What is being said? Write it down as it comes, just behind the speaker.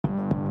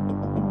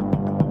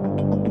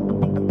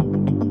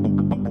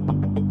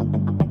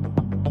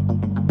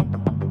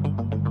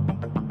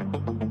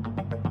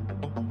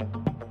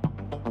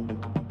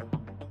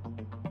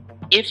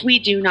if we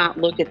do not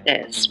look at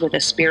this with a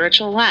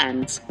spiritual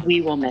lens, we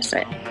will miss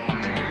it.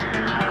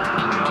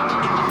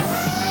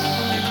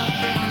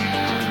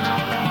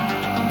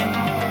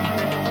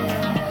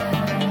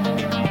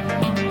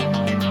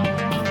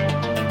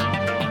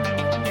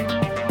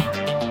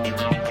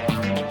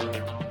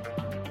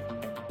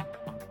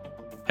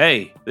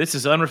 Hey, this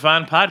is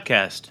Unrefined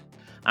Podcast.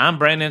 I'm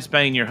Brandon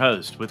Spain, your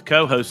host, with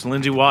co-host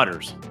Lindsay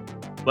Waters.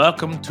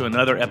 Welcome to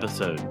another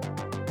episode.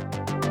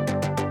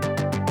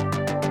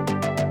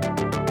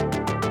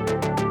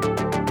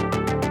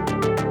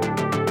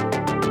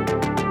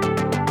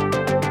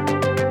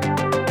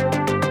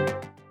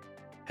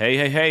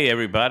 Hey,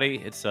 everybody.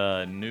 It's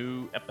a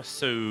new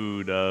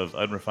episode of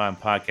Unrefined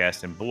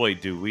Podcast, and boy,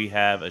 do we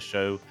have a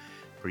show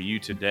for you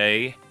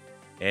today.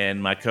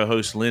 And my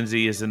co-host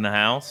Lindsay is in the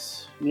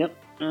house. Yep,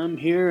 I'm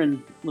here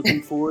and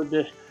looking forward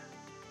to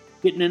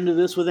getting into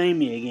this with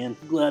Amy again.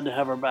 Glad to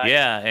have her back.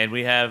 Yeah, and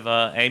we have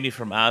Amy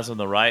from Eyes on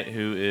the Right,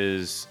 who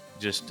is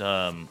just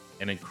an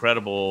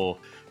incredible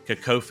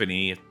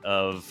cacophony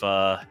of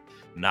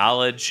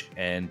knowledge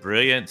and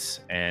brilliance,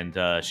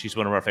 and she's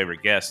one of our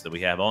favorite guests that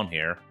we have on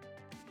here.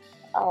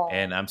 Oh.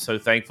 And I'm so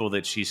thankful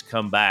that she's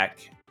come back,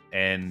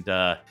 and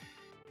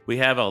we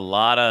have a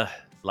lot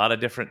of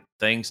different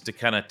things to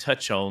kind of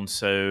touch on.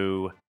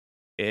 So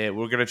we're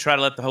going to try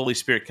to let the Holy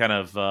Spirit kind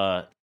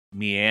of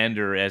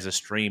meander as a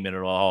stream, and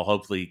it'll all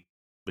hopefully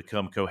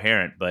become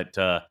coherent. But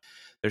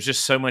there's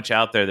just so much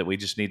out there that we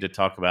just need to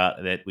talk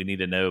about, that we need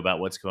to know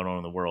about what's going on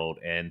in the world.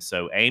 And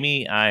so,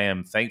 Amy, I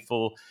am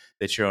thankful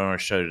that you're on our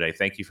show today.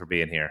 Thank you for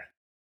being here.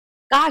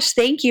 Gosh,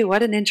 thank you.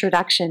 What an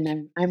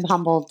introduction. I'm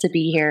humbled to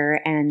be here,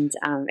 and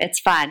it's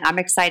fun. I'm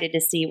excited to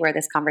see where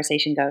this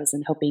conversation goes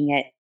and hoping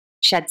it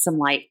sheds some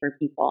light for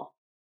people.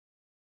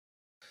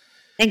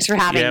 Thanks for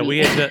having me. Yeah, we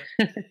had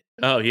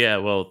oh, yeah.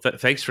 Well,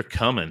 thanks for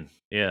coming.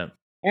 Yeah.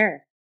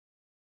 Sure.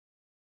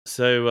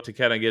 So to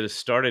kind of get us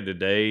started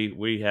today,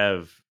 we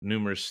have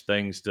numerous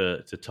things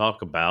to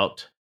talk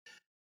about.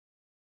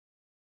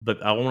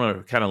 But I want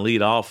to kind of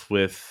lead off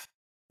with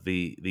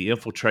the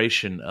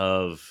infiltration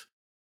of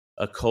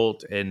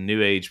occult and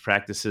New Age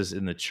practices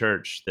in the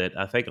church that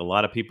I think a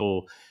lot of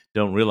people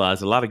don't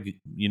realize. A lot of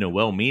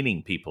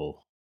well-meaning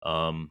people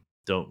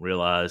don't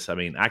realize. I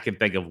mean, I can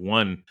think of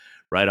one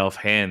right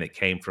offhand that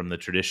came from the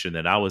tradition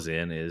that I was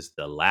in, is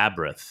the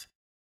labyrinth.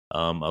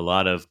 A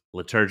lot of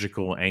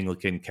liturgical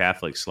Anglican,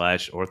 Catholic /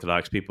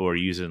 Orthodox people are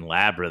using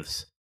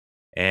labyrinths,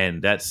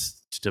 and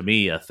that's, to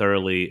me, a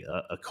thoroughly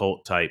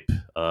occult type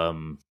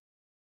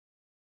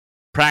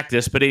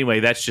practice. But anyway,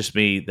 that's just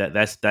me.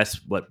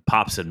 That's what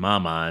pops in my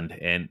mind,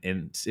 and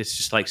it's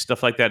just like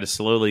stuff like that is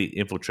slowly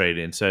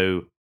infiltrated. And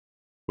so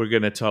we're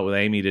going to talk with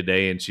Amy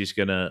today, and she's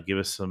going to give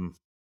us some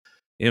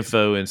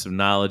info and some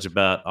knowledge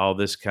about all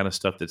this kind of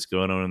stuff that's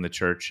going on in the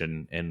church,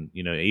 and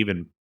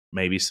even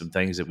maybe some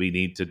things that we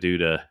need to do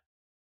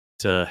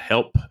to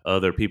help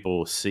other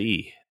people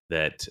see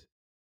that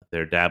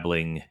they're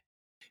dabbling.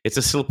 It's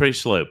a slippery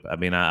slope. I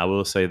mean, I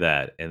will say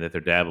that, and that they're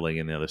dabbling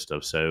in the other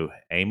stuff. So,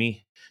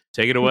 Amy,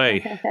 take it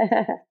away.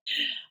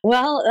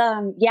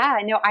 Well, yeah,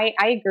 no, I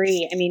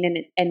agree. I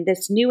mean, and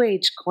this New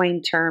Age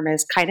coin term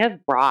is kind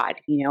of broad.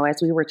 As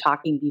we were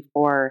talking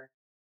before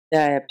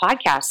the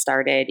podcast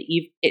started,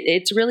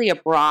 it's really a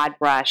broad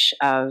brush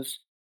of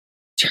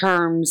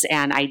terms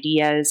and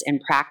ideas and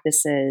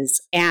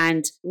practices.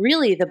 And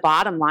really the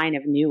bottom line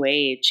of New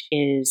Age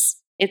is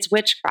it's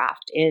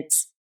witchcraft,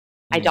 it's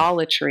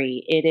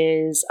idolatry, it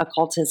is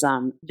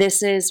occultism.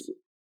 This is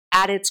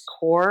at its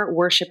core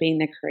worshiping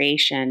the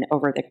creation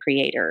over the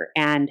creator.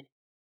 And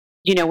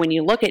when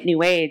you look at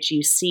New Age,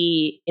 you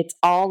see it's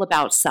all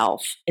about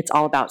self. It's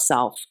all about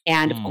self.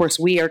 And of course,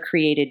 we are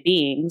created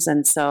beings.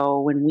 And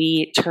so when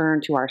we turn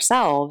to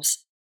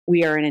ourselves,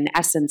 we are in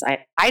essence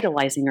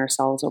idolizing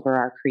ourselves over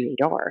our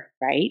creator,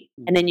 right?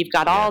 And then you've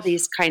got all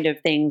these kind of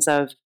things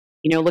of,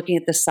 looking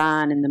at the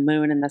sun and the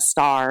moon and the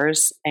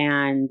stars,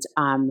 and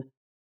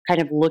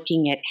kind of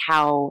looking at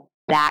how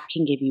that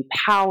can give you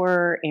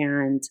power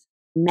and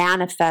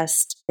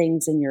manifest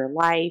things in your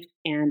life.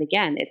 And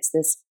again, it's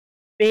this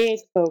big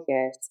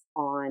focus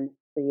on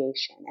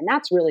creation. And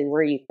that's really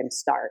where you can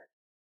start.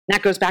 And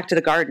that goes back to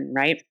the garden,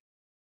 right?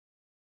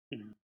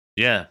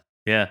 Yeah.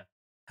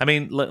 I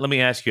mean, let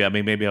me ask you, I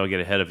mean, maybe I'll get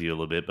ahead of you a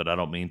little bit, but I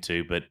don't mean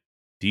to. But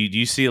do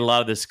you see a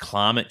lot of this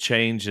climate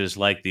change as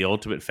like the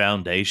ultimate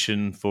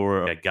foundation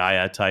for a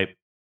Gaia-type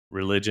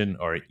religion?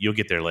 Or you'll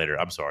get there later.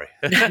 I'm sorry.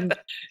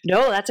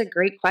 No, that's a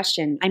great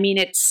question. I mean,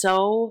 it's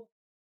so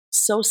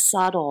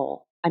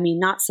subtle. I mean,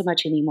 not so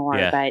much anymore,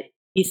 but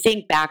you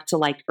think back to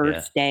like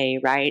Earth Day,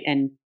 right?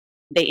 And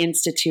they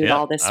institute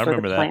all this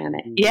for the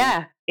planet.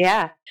 Yeah.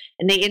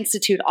 And they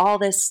institute all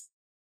this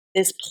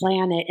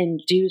planet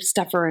and do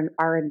stuff for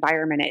our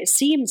environment. It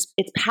seems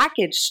it's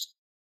packaged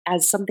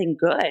as something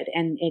good,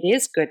 and it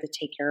is good to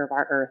take care of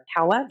our Earth.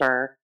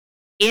 However,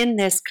 in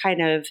this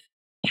kind of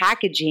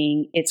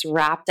packaging, it's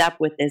wrapped up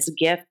with this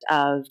gift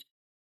of,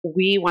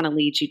 we want to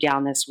lead you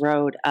down this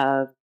road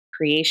of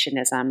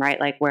creationism, right?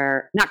 Like,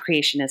 where not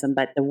creationism,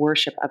 but the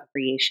worship of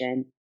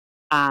creation.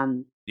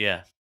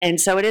 And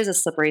so it is a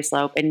slippery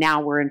slope. And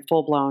now we're in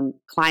full blown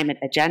climate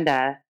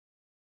agenda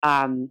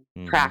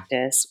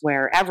practice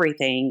where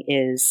everything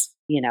is,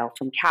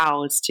 from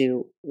cows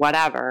to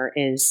whatever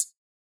is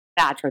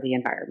bad for the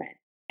environment.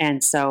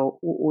 And so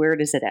where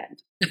does it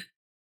end?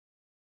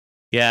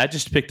 Yeah, I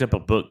just picked up a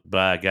book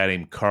by a guy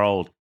named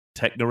Carl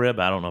Technorib.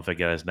 I don't know if I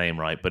got his name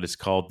right, but it's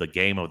called The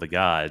Game of the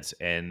Gods.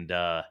 And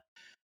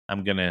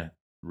I'm going to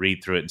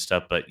read through it and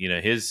stuff. But,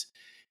 his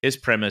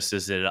premise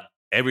is that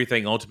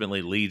everything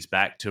ultimately leads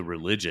back to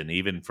religion,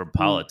 even from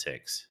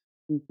politics.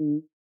 Mm-hmm.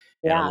 And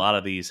a Yeah. lot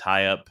of these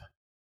high up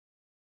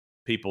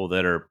people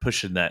that are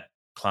pushing that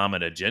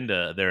climate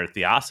agenda, they're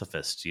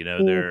theosophists,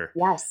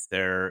 Yes.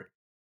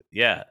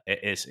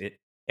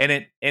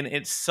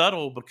 it's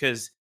subtle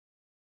because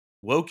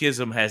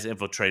wokeism has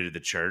infiltrated the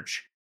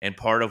church, and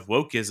part of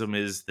wokeism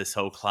is this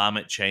whole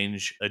climate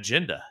change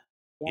agenda,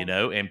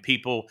 and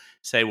people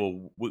say,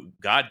 well,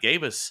 God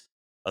gave us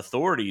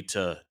authority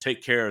to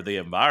take care of the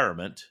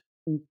environment.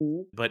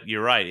 Mm-hmm. But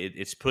you're right.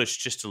 It's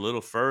pushed just a little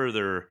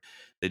further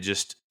than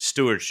just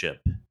stewardship,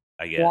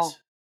 I guess.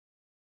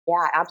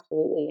 Yeah,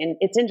 absolutely. And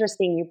it's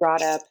interesting you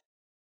brought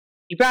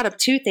up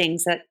two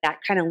things that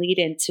kind of lead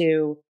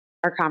into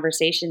our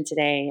conversation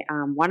today.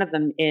 One of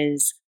them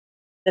is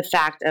the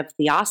fact of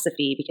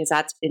theosophy, because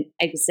that's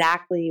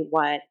exactly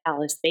what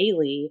Alice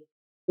Bailey,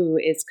 who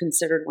is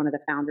considered one of the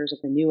founders of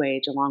the New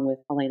Age, along with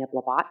Helena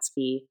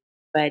Blavatsky,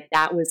 but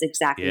that was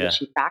exactly what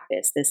she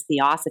practiced, this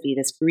theosophy,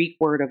 this Greek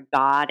word of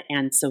God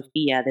and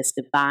Sophia, this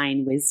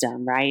divine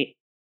wisdom, right?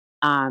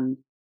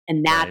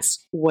 And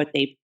that's what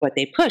they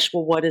push.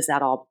 Well, what does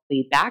that all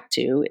lead back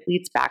to? It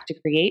leads back to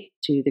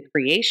the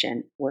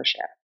creation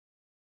worship.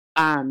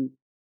 And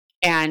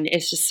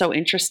it's just so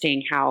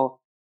interesting how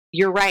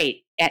you're right.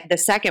 The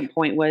second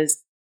point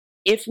was,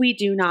 if we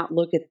do not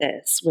look at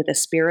this with a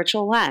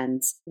spiritual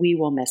lens, we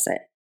will miss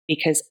it,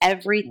 because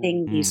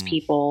everything these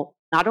people,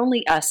 not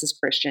only us as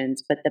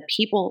Christians, but the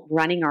people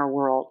running our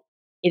world,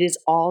 it is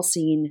all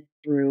seen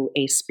through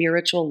a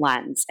spiritual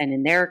lens. And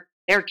in their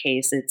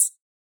case, it's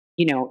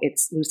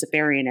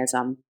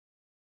Luciferianism.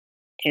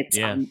 It's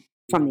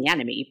from the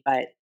enemy,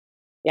 but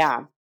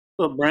yeah.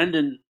 Well,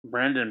 Brandon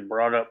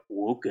brought up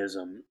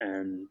wokeism,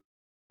 and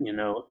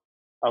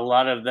a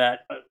lot of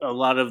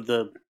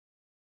the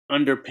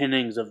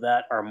underpinnings of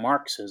that are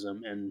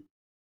Marxism, and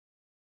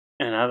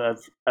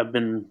I've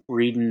been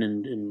reading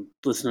and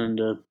listening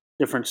to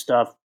different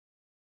stuff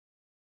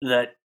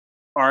that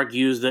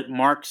argues that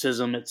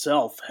Marxism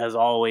itself has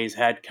always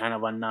had kind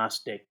of a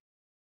Gnostic,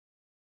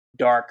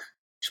 dark,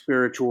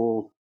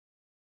 spiritual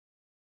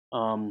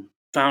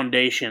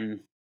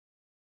foundation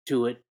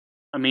to it.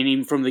 I mean,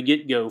 even from the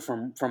get-go,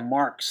 from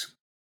Marx,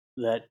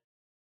 that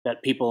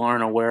people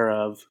aren't aware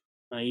of.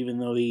 Even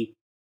though he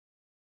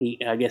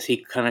I guess he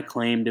kind of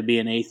claimed to be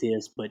an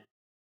atheist, but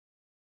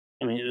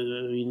I mean,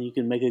 you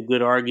can make a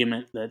good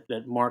argument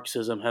that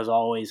Marxism has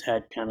always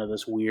had kind of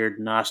this weird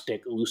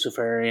Gnostic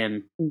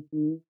Luciferian,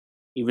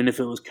 even if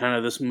it was kind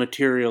of this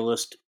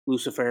materialist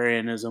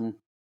Luciferianism.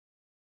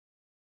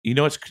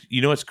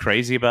 What's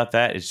crazy about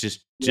that is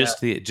just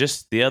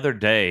the other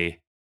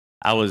day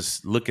I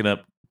was looking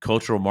up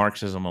cultural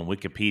Marxism on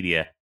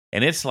Wikipedia,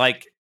 and it's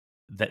like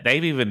that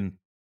they've even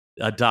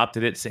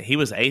adopted it. He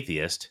was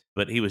atheist,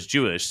 but he was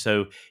Jewish,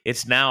 so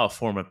it's now a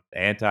form of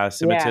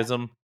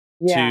anti-Semitism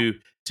to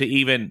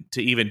even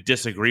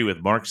disagree with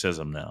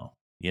Marxism now.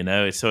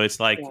 So it's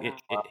like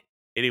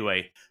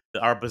anyway,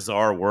 our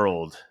bizarre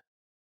world.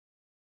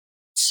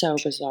 So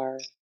bizarre.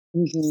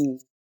 Mm-hmm.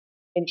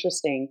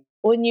 Interesting.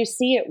 When you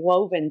see it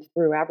woven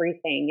through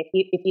everything,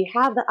 if you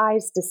have the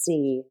eyes to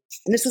see,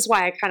 and this is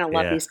why I kind of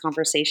love these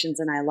conversations,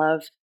 and I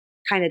love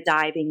kind of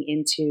diving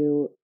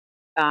into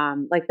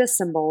like the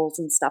symbols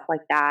and stuff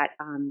like that,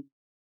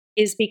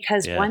 is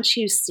because once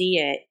you see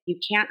it, you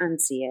can't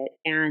unsee it,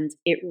 and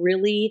it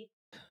really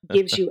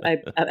gives you a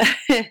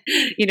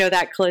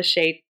that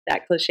cliche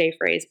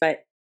phrase,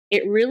 but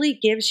it really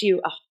gives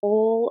you a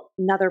whole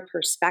another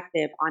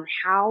perspective on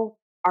how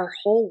our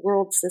whole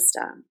world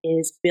system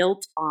is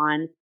built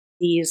on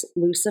these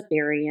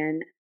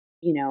Luciferian,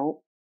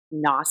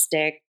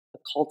 Gnostic,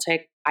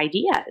 occultic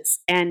ideas.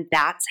 And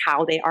that's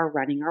how they are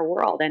running our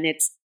world. And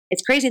it's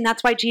crazy. And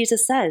that's why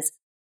Jesus says,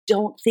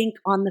 don't think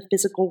on the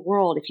physical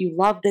world. If you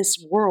love this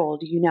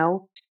world,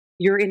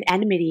 you're in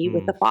enmity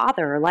with the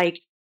Father. Like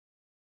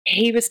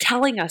he was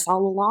telling us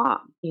all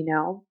along,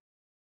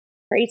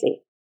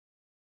 crazy.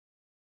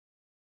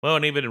 Well,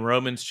 and even in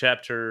Romans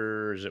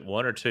chapter, is it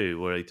 1 or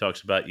 2, where he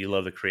talks about you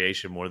love the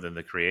creation more than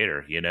the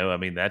creator, I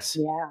mean, that's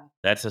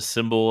a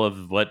symbol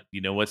of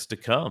what's to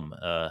come.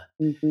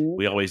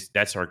 We always,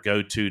 that's our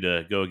go-to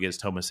to go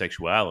against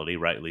homosexuality,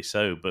 rightly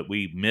so, but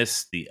we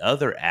miss the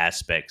other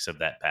aspects of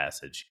that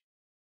passage.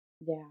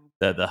 Yeah.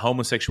 The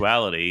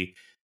homosexuality,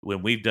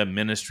 when we've done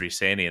ministry,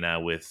 Sandy and I,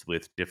 with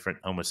different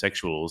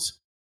homosexuals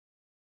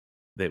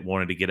that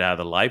wanted to get out of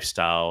the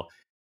lifestyle,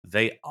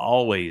 they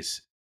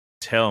always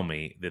tell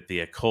me that the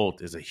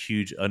occult is a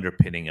huge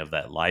underpinning of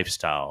that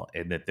lifestyle,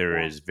 and that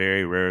there is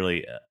very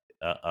rarely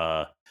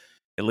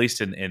at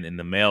least in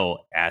the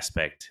male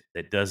aspect,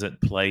 that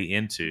doesn't play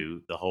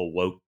into the whole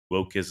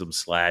wokeism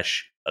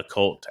 /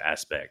 occult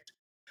aspect.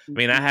 I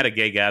mean, I had a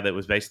gay guy that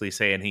was basically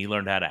saying he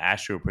learned how to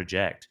astral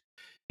project,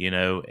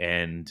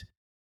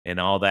 and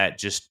all that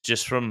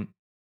just from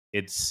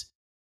it's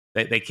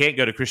they can't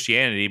go to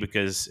Christianity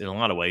because in a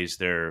lot of ways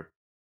they're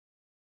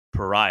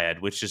pariah,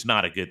 which is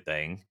not a good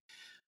thing.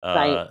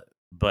 Right.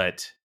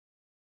 But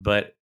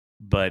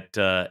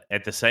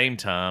at the same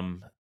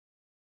time,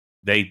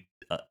 they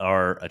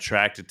are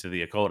attracted to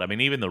the occult. I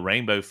mean, even the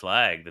rainbow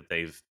flag that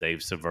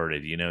they've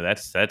subverted,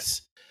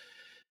 that's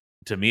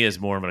to me is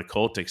more of an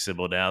occultic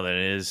symbol now than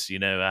it is.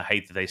 I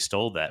hate that they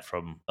stole that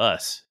from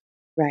us.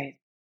 Right.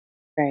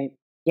 Right.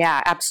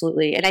 Yeah,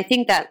 absolutely. And I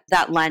think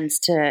that lends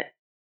to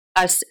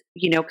us,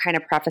 kind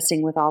of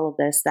prefacing with all of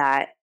this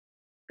that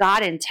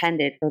God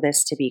intended for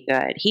this to be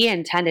good. He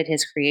intended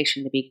his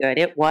creation to be good.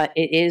 It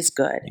is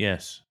good.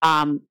 Yes.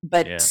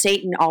 But Yeah.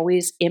 Satan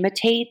always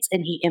imitates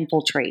and he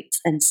infiltrates.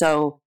 And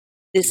so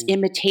this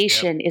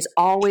imitation is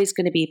always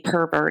going to be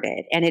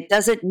perverted. And it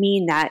doesn't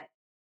mean that,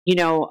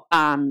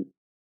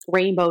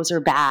 rainbows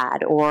are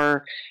bad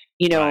or,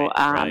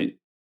 Right.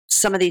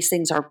 some of these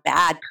things are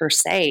bad per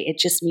se. It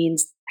just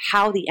means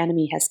how the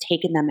enemy has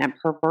taken them and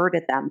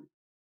perverted them.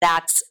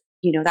 That's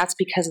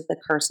because of the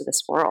curse of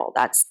this world.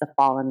 That's the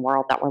fallen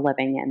world that we're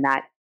living in,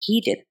 that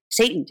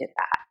Satan did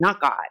that, not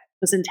God.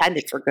 It was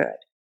intended for good,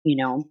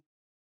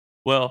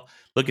 Well,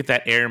 look at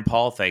that Aaron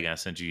Paul thing I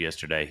sent you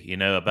yesterday,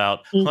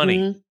 about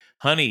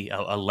honey,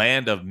 a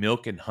land of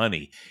milk and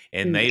honey.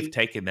 And they've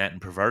taken that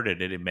and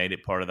perverted it and made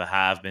it part of the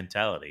hive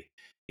mentality,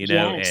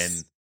 Yes.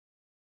 and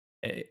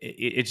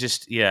it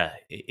just,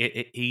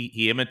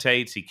 he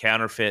imitates, he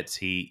counterfeits,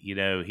 he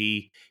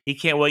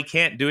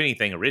can't do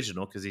anything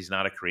original because he's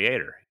not a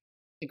creator.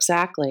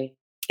 Exactly.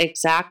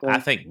 I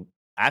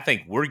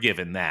think we're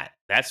given that.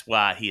 That's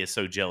why he is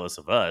so jealous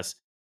of us,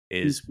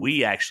 is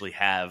we actually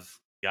have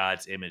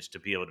God's image to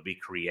be able to be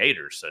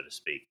creators, so to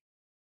speak.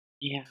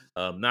 Yeah.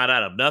 Not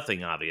out of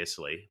nothing,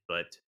 obviously,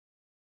 but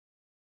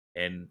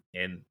and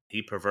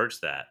he perverts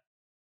that.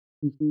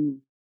 Mm-hmm.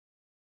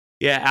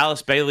 Yeah,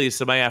 Alice Bailey is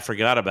somebody I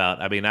forgot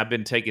about. I mean, I've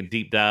been taking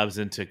deep dives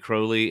into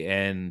Crowley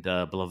and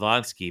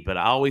Blavatsky, but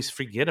I always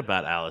forget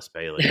about Alice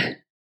Bailey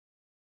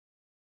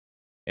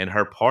and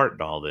her part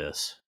in all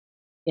this.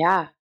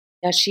 Yeah.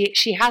 Yeah,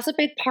 she has a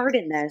big part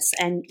in this.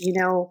 And,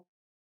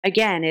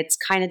 again, it's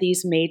kind of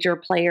these major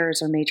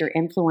players or major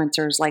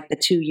influencers like the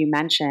two you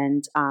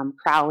mentioned,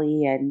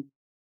 Crowley and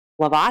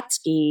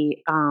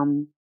Blavatsky,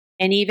 and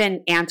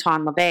even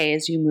Anton LaVey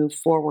as you move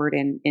forward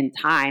in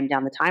time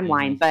down the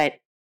timeline. But,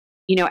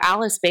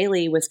 Alice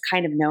Bailey was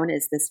kind of known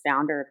as this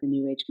founder of the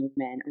New Age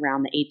movement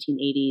around the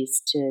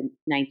 1880s to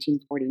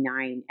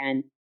 1949.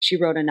 And she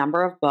wrote a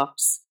number of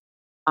books.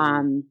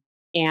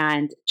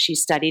 And she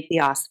studied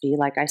theosophy,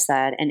 like I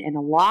said, and a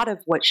lot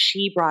of what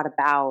she brought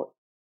about,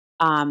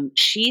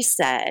 she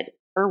said,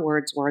 her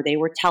words were, they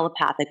were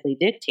telepathically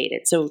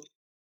dictated. So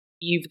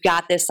you've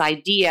got this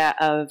idea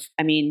of,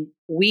 I mean,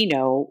 we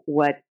know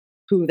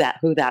who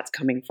that's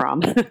coming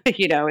from.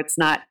 It's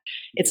not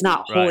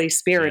Holy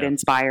Spirit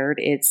inspired.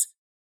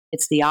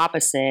 It's the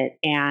opposite.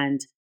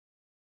 And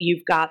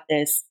you've got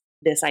this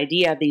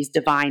idea of these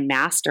divine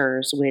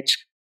masters,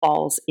 which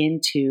falls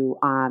into,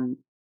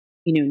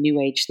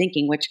 New Age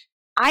thinking, which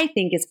I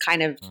think is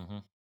kind of,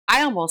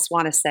 I almost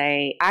want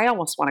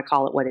to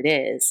call it what it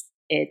is.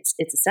 It's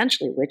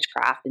essentially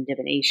witchcraft and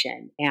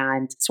divination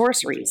and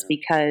sorceries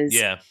because,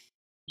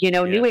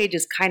 New Age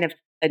is kind of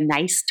a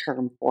nice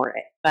term for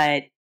it,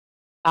 but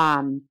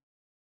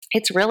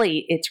it's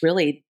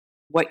really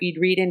what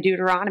you'd read in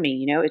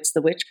Deuteronomy. It's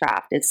the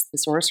witchcraft, it's the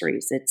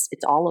sorceries, it's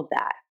all of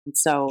that. And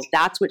so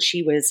that's what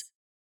she was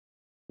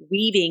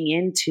weaving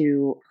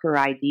into her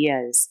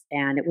ideas,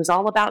 and it was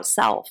all about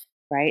self,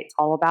 right? It's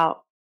all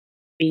about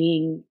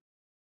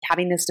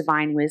having this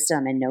divine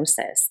wisdom and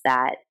gnosis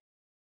that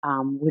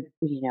would,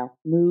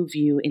 move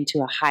you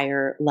into a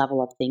higher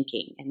level of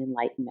thinking and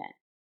enlightenment.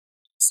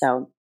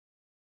 So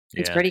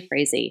it's pretty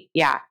crazy.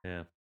 Yeah.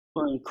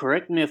 Well,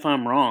 correct me if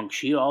I'm wrong.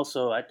 She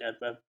also, I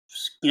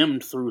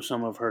skimmed through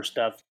some of her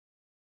stuff.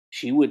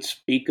 She would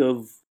speak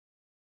of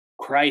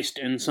Christ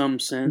in some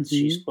sense.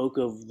 She spoke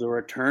of the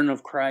return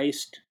of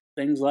Christ,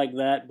 things like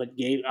that, but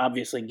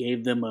obviously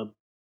gave them a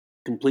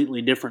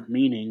completely different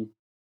meaning.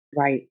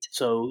 Right.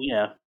 So,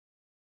 yeah.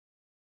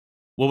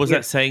 What was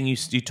that saying you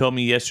told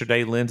me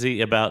yesterday,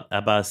 Lindsay, about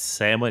a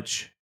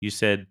sandwich? You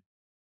said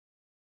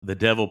the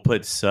devil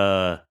puts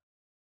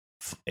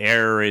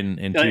error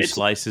in two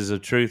slices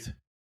of truth.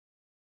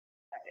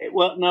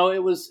 Well, no,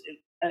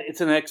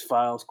 it's an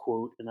X-Files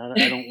quote, and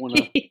I don't want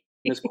to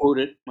misquote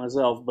it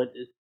myself, but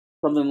it's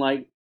something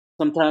like,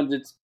 sometimes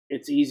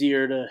it's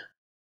easier to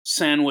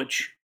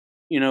sandwich,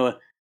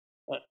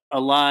 a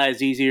lie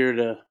is easier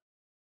to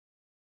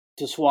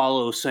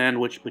swallow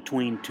sandwich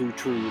between two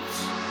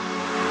truths.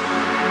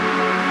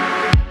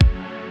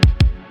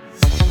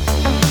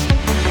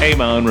 Hey,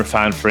 my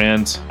unrefined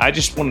friends. I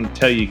just wanted to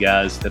tell you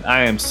guys that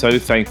I am so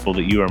thankful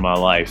that you are my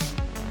life.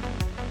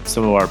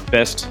 Some of our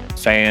best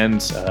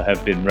fans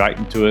have been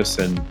writing to us,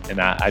 and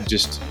I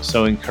just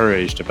so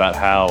encouraged about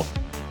how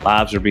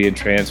lives are being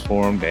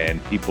transformed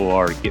and people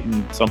are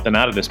getting something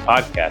out of this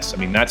podcast. I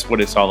mean, that's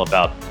what it's all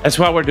about. That's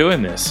why we're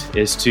doing this,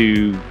 is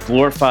to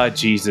glorify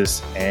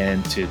Jesus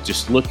and to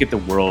just look at the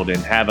world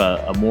and have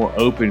a more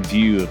open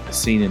view of the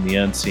seen and the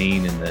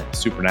unseen and the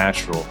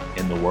supernatural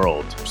in the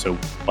world. So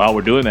while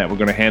we're doing that, we're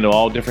going to handle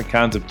all different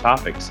kinds of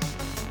topics.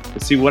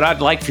 But see, what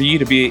I'd like for you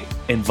to be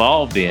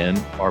involved in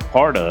or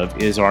part of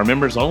is our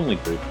members only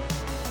group.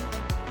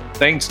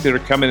 Things that are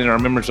coming in our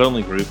members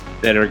only group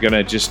that are going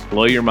to just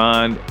blow your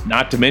mind.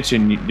 Not to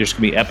mention, there's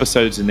going to be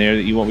episodes in there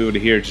that you won't be able to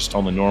hear just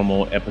on the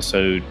normal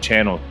episode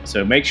channel.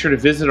 So make sure to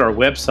visit our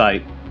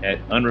website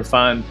at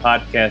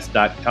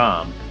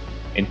unrefinedpodcast.com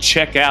and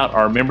check out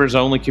our members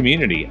only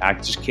community. I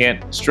just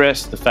can't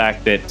stress the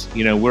fact that,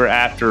 we're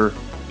after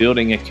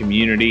building a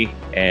community,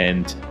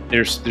 and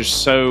there's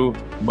so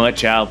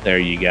much out there,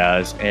 you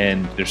guys,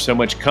 and there's so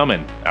much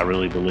coming. I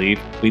really believe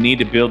we need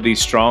to build these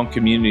strong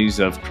communities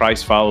of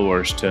Christ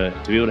followers to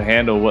be able to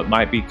handle what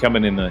might be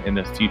coming in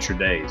the future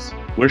days.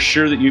 We're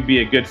sure that you'd be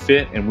a good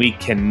fit, and we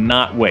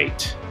cannot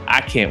wait.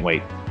 I can't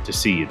wait to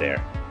see you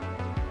there.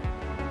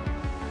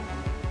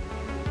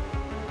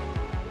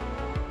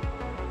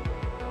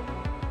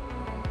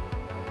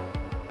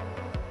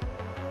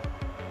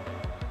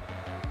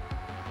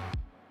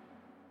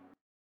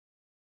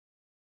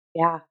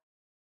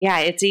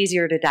 Yeah, it's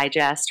easier to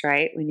digest,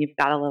 right? When you've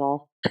got a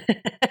little,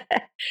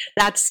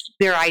 that's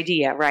their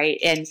idea, right?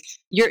 And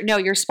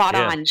you're spot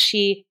on.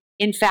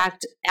 In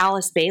fact,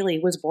 Alice Bailey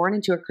was born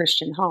into a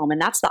Christian home.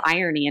 And that's the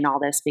irony in all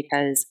this,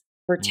 because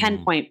her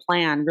 10-point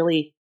plan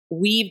really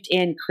weaved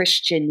in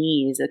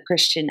Christianese, the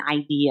Christian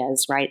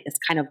ideas, right? This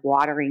kind of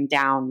watering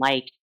down,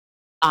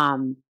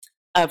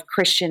 of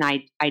Christian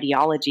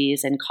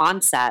ideologies and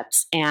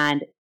concepts.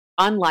 And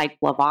unlike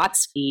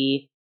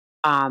Blavatsky,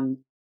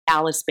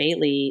 Alice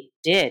Bailey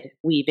did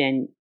weave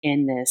in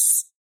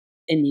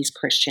these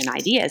Christian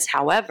ideas.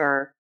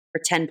 However, her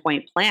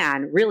 10-point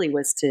plan really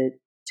was to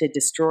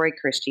destroy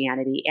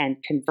Christianity and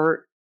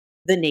convert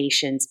the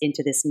nations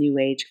into this New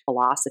Age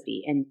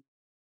philosophy. And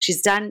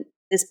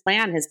this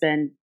plan has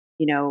been,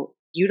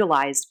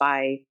 utilized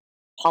by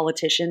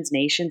politicians,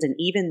 nations, and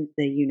even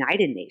the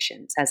United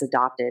Nations has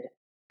adopted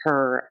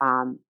her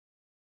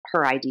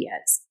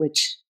ideas,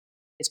 which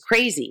is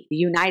crazy. The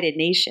United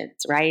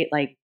Nations, right?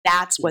 Like,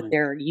 that's what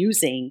they're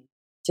using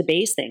to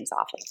base things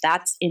off of.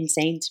 That's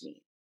insane to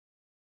me.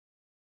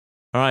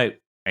 All right,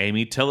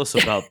 Amy, tell us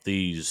about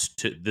this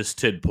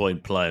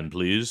 10-point plan,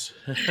 please.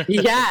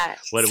 Yeah.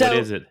 What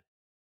is it?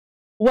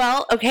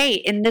 Well,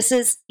 okay. And this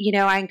is,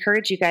 I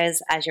encourage you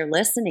guys, as you're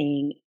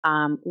listening,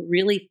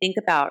 really think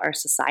about our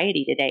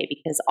society today,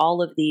 because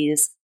all of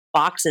these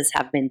boxes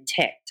have been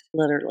ticked,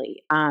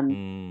 literally.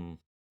 The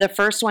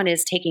first one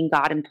is taking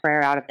God and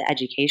prayer out of the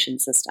education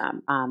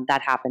system.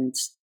 That happened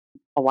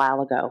a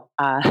while ago,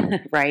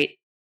 right?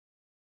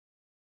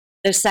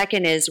 The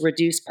second is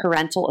reduce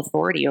parental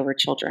authority over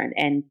children,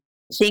 and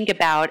think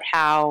about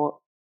how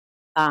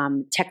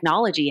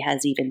technology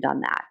has even done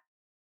that.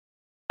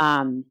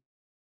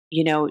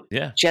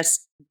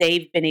 Just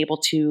they've been able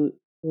to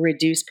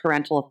reduce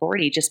parental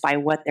authority just by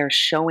what they're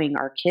showing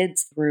our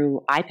kids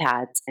through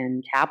iPads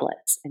and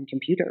tablets and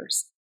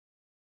computers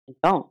and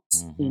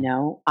phones,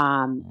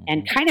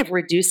 and kind of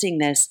reducing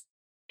this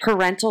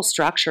parental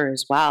structure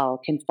as well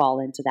can fall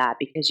into that,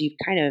 because you've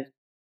kind of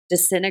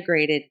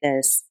disintegrated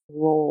this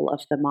role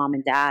of the mom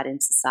and dad in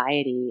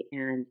society.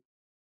 And,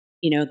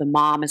 the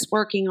mom is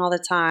working all the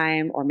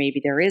time, or maybe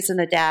there isn't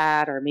a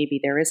dad, or maybe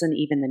there isn't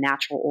even the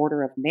natural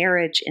order of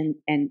marriage and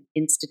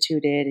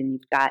instituted. And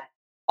you've got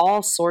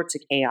all sorts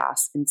of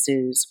chaos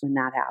ensues when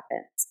that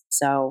happens.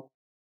 So,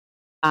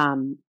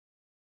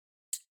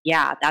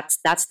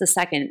 that's the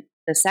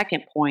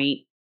second point.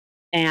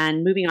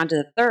 And moving on to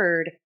the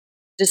third,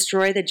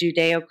 destroy the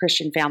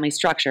Judeo-Christian family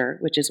structure,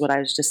 which is what I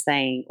was just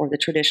saying, or the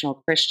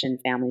traditional Christian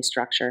family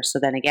structure. So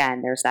then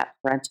again, there's that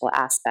parental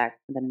aspect,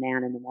 the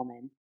man and the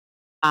woman.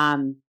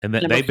 And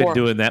they've been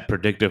doing that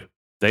predictive.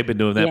 They've been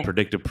doing that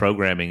predictive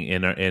programming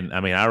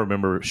I mean, I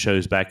remember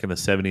shows back in the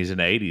 70s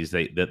and 80s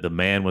that the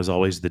man was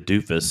always the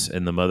doofus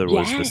and the mother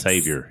was the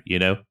savior.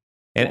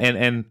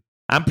 And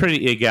I'm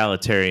pretty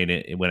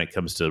egalitarian when it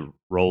comes to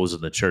roles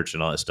in the church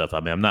and all that stuff.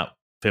 I mean, I'm not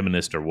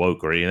feminist or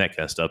woke or any of that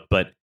kind of stuff,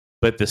 but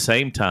at the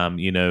same time,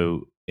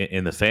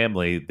 in the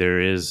family, there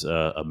is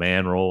a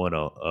man role and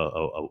a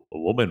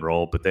woman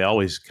role, but they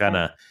always kind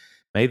of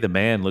made the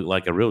man look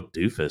like a real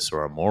doofus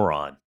or a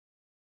moron.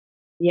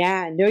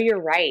 Yeah, no,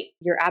 you're right.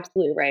 You're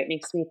absolutely right. It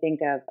makes me think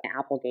of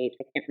Applegate.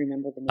 I can't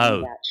remember the name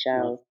of that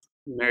show.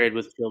 Married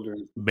with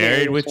Children.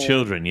 Married with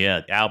Children,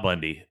 yeah. Al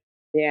Bundy.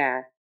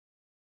 Yeah.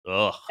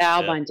 Ugh.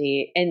 Al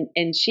Bundy.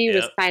 And she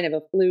was kind of a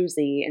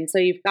floozy. And so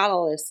you've got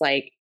all this,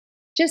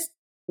 just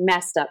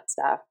messed up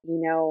stuff,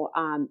 and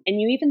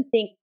you even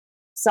think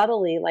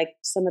subtly, like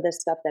some of the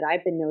stuff that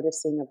I've been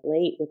noticing of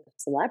late with the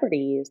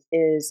celebrities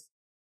is,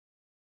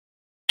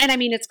 and I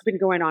mean, it's been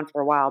going on for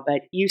a while,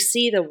 but you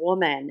see the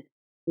woman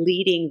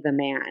leading the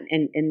man.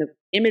 And the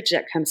image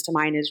that comes to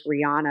mind is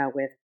Rihanna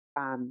with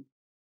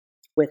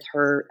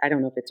her, I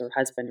don't know if it's her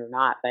husband or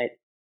not, but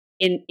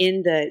in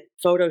the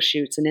photo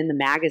shoots and in the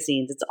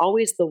magazines, it's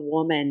always the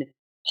woman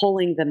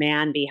pulling the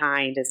man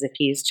behind as if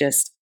he's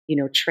just,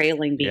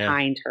 trailing Yeah.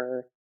 behind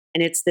her.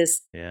 And it's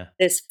this Yeah.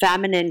 this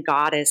feminine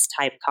goddess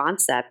type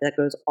concept that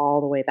goes all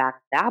the way back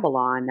to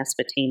Babylon,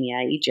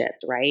 Mesopotamia,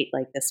 Egypt, right?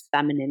 Like this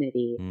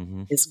femininity,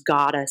 Mm-hmm. this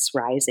goddess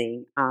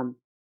rising.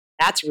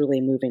 That's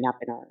really moving up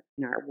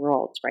in our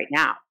world right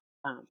now.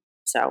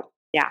 So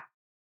yeah,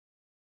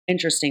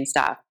 interesting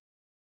stuff.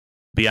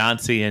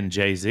 Beyonce and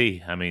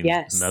Jay-Z. I mean,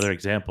 Yes. another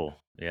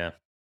example. Yeah.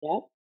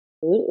 Yep.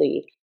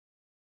 Absolutely.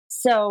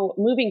 So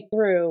moving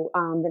through,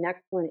 the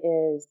next one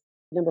is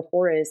number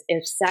 4 is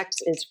if sex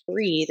is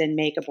free, then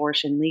make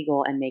abortion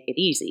legal and make it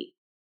easy.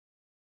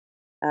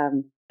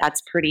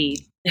 That's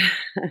pretty.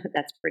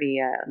 That's pretty.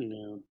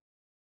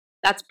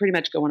 That's pretty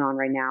much going on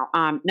right now.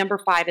 Number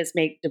 5 is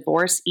make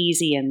divorce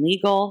easy and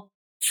legal,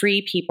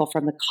 free people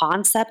from the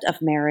concept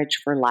of marriage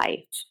for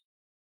life,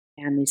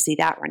 and we see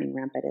that running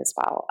rampant as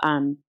well.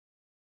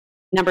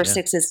 Number Yeah.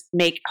 6 is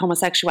make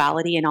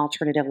homosexuality an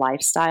alternative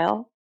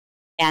lifestyle,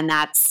 and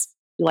that's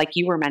like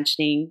you were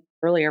mentioning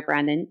earlier,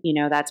 Brendan.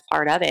 That's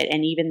part of it,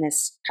 and even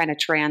this kind of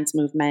trans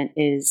movement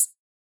is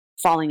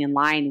falling in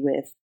line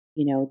with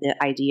the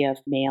idea of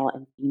male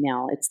and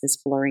female. It's this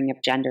blurring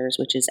of genders,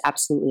 which is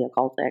absolutely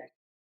occultic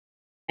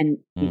and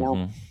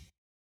Mm-hmm.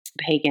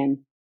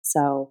 pagan.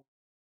 So,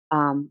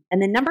 and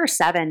then number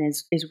 7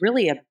 is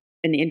really an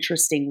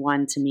interesting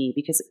one to me,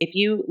 because if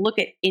you look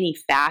at any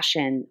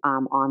fashion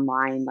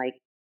online,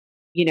 like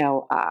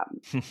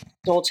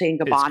Dolce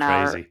and It's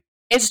Gabbana, crazy.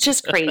 it's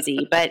just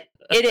crazy. But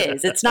it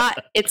is. It's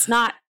not. It's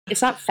not.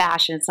 It's not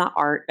fashion. It's not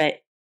art.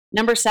 But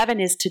number 7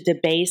 is to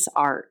debase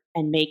art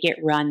and make it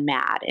run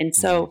mad. And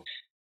so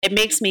it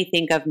makes me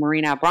think of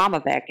Marina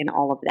Abramovic and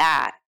all of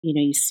that.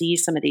 You see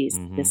some of these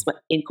this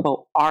in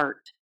quote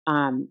art.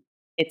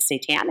 It's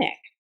satanic.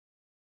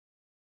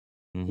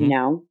 Mm-hmm.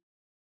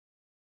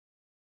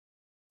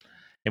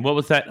 And what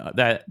was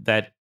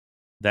that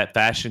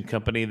fashion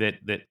company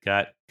that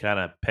got kind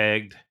of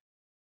pegged?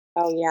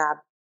 Oh yeah,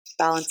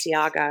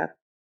 Balenciaga.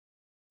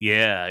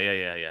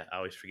 Yeah. I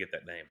always forget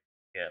that name.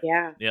 Yeah.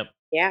 Yeah. Yep.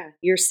 Yeah.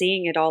 You're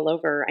seeing it all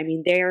over. I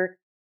mean,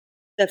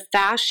 the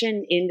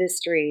fashion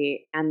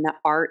industry and the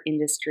art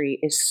industry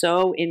is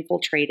so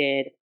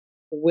infiltrated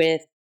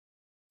with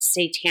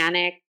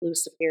satanic,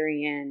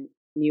 Luciferian,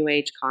 New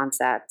Age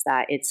concepts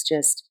that it's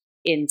just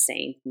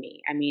insane to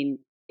me. I mean,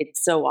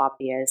 it's so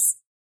obvious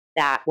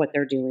that what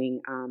they're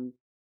doing,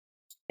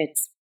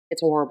 it's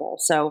horrible.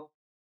 So,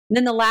 and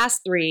then the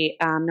last 3,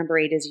 number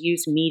 8 is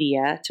use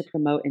media to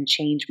promote and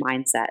change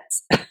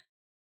mindsets.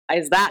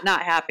 Is that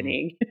not Mm.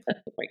 happening? Oh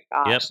my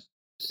Yep. gosh.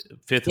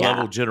 5th Yeah.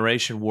 level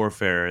generation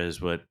warfare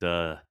is what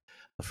a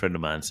friend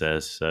of mine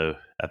says. So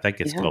I think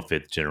it's Yeah. called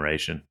 5th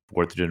generation,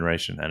 4th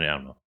generation. I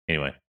don't know.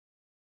 Anyway,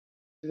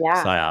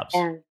 Yeah. psyops.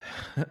 And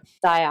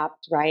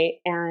psyops, right?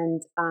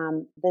 And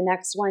the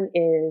next one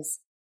is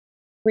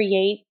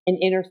create an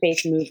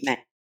interfaith movement.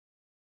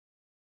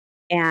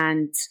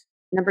 And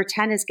number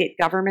 10 is get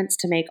governments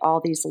to make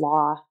all these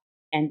law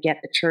and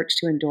get the church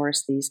to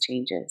endorse these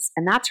changes.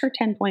 And that's her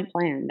 10-point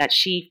plan that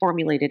she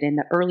formulated in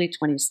the early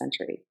 20th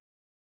century.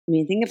 I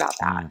mean, think about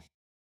that.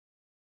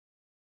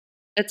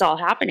 It's all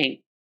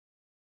happening.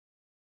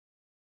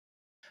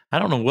 I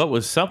don't know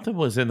what something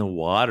was in the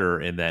water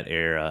in that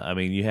era. I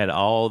mean, you had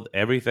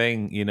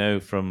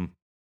everything, from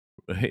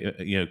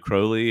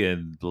Crowley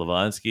and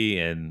Blavatsky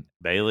and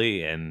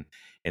Bailey, and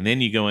then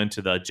you go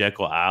into the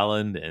Jekyll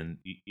Island, and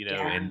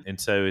Yeah. and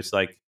so it's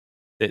like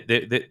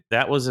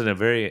that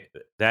wasn't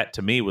that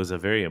to me was a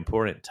very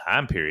important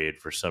time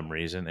period for some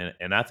reason,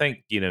 and I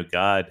think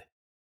God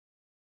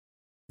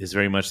is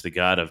very much the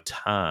God of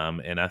time,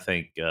 and I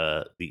think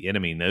the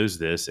enemy knows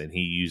this, and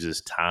he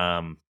uses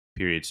time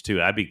periods too.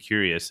 I'd be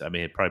curious. I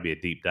mean, it'd probably be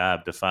a deep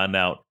dive to find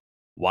out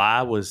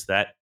why was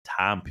that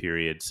time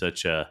period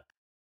such a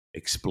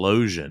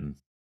explosion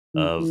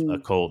of Mm-hmm.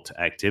 occult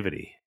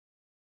activity.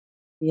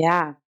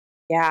 Yeah.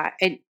 Yeah.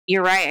 And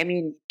you're right. I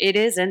mean, it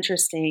is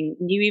interesting.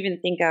 You even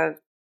think of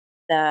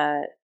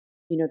the,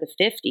 the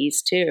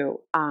 50s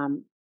too,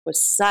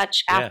 was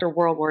such, Yeah. after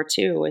World War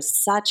II, was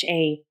such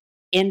a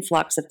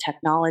influx of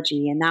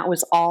technology. And that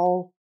was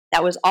all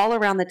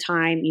around the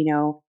time,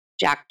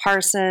 Jack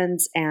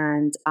Parsons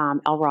and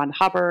L. Ron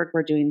Hubbard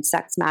were doing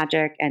sex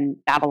magic and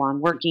Babylon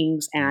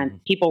workings,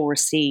 and people were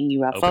seeing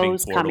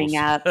UFOs coming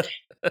up.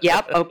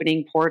 Yep,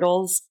 opening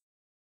portals.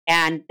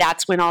 And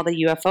that's when all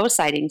the UFO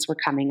sightings were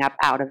coming up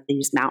out of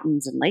these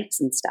mountains and lakes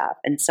and stuff.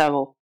 And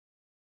so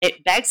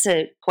it begs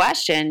the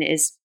question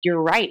is, you're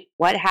right.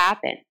 What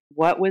happened?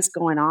 What was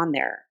going on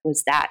there?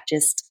 Was that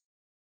just,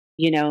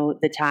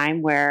 the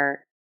time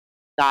where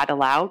God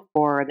allowed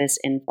for this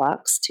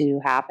influx to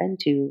happen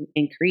to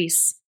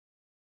increase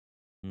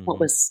what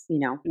was,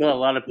 Well, a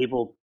lot of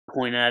people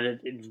point at it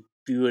and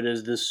view it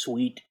as this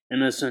sweet,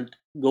 innocent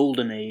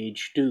golden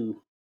age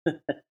too,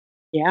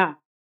 yeah.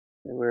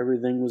 where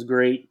everything was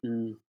great,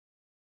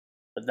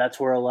 but that's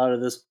where a lot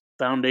of this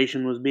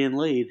foundation was being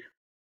laid.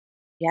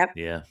 Yep.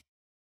 Yeah.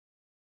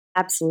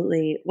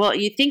 Absolutely. Well,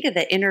 you think of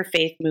the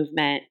interfaith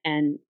movement,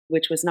 and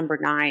which was number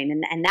 9,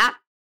 and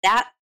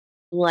that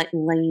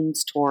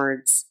leans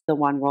towards the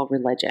one world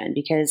religion,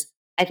 because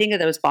I think of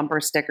those bumper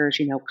stickers,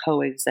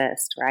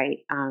 coexist, right?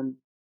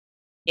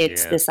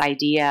 It's Yeah. this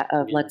idea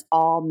of Yeah. let's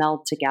all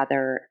meld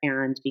together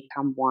and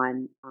become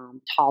one,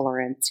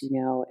 tolerance,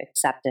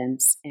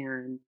 acceptance,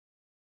 and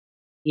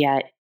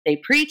yet they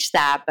preach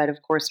that, but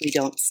of course we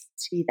don't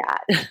see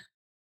that.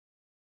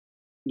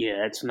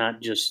 Yeah, it's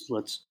not just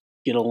let's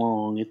get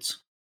along.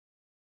 It's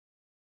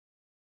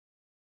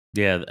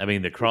Yeah. I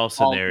mean, the cross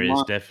in all there is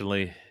demonic.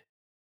 definitely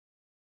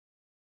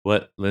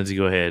what, Lindsay,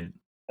 go ahead.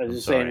 I was I'm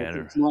just saying,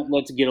 sorry. it's not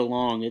let's get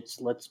along. It's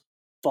let's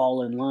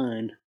fall in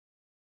line.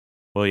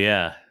 Well,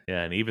 yeah.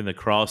 Yeah. And even the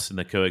cross and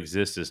the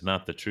coexist is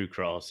not the true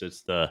cross.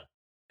 It's the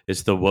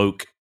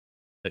woke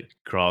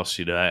cross.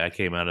 I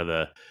came out of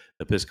the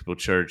Episcopal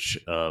Church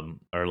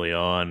early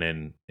on,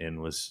 and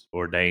was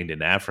ordained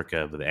in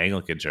Africa with the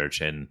Anglican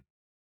Church, and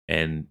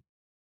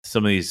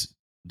some of these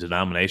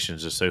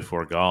denominations are so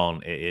far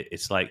gone.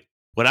 It's like,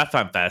 what I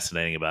find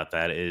fascinating about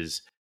that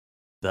is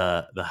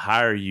the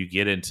higher you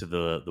get into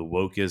the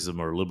wokeism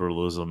or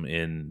liberalism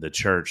in the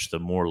church, the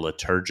more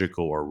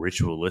liturgical or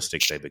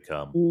ritualistic they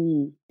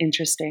become.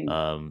 Interesting.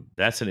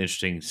 That's an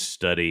interesting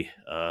study.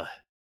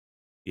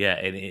 Yeah,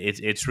 and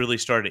it's really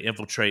started to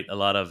infiltrate a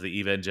lot of the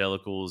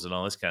evangelicals and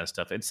all this kind of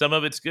stuff. And some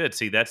of it's good.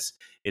 See,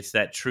 it's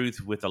that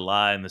truth with a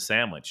lie in the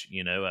sandwich.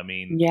 I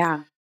mean,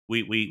 Yeah.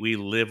 we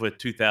live with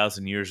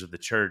 2,000 years of the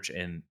church,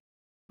 and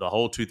the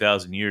whole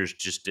 2,000 years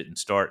just didn't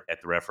start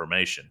at the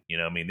Reformation.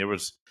 I mean,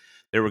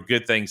 there were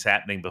good things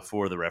happening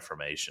before the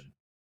Reformation,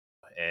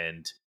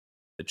 and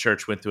the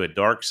church went through a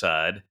dark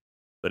side,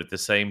 but at the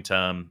same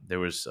time there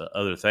was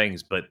other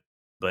things. But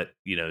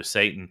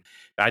Satan.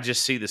 I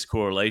just see this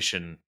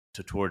correlation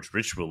towards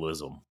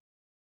ritualism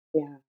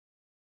Yeah.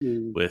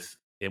 Mm.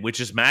 which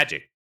is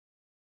magic.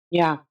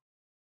 Yeah.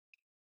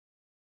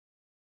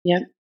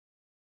 Yep.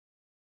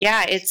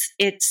 Yeah,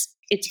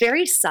 it's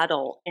very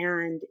subtle,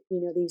 and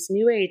these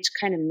new age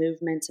kind of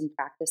movements and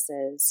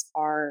practices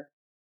are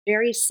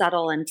very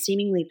subtle and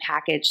seemingly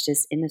packaged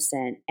as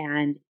innocent.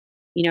 And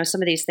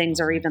some of these things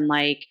are Mhm. even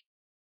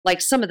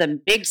like some of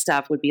the big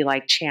stuff would be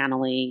like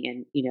channeling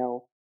and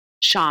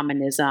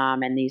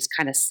shamanism and these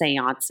kind of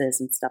seances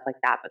and stuff like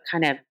that. But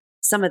kind of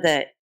some of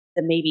the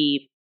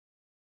maybe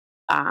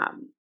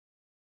um,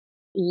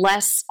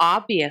 less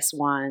obvious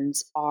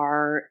ones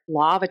are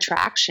law of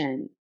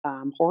attraction,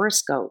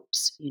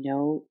 horoscopes,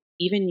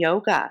 even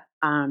yoga.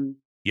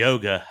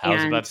 Yoga. I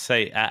was And about to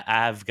say,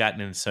 I've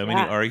gotten in so many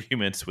yeah,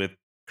 arguments with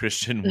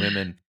Christian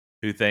women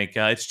who think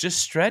it's just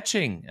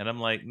stretching, and I'm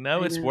like,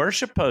 no, I it's know.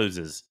 worship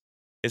poses.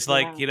 It's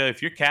like, Yeah,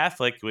 if you're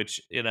Catholic,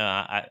 which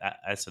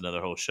that's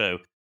another whole show,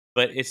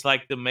 but it's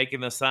like them making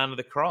the sign of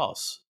the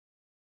cross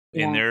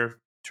in yeah, their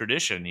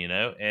tradition,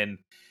 and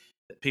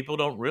people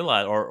don't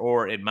realize,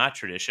 or in my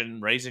tradition,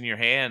 raising your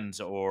hands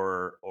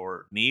or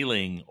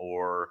kneeling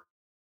or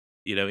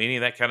any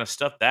of that kind of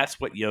stuff. That's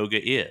what yoga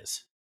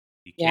is.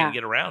 You can't yeah.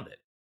 get around it.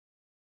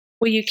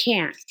 Well, you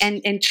can't.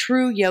 And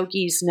true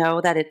yogis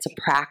know that it's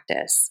a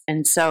practice.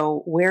 And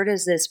so, where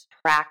does this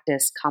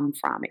practice come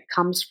from? It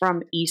comes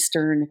from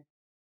Eastern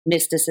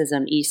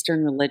mysticism,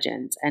 Eastern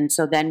religions. And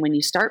so, then when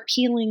you start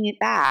peeling it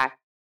back,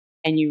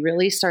 and you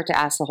really start to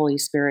ask the Holy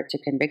Spirit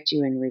to convict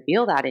you and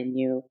reveal that in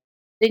you,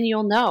 then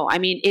you'll know. I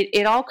mean,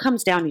 it all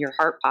comes down to your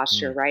heart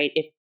posture, Mm, right?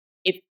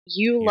 If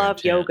you your love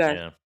intent,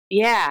 yoga,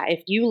 yeah. yeah,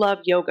 if you love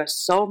yoga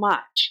so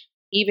much,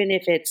 even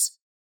if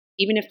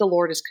the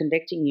Lord is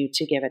convicting you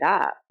to give it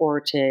up or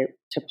to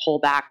pull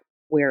back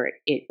where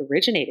it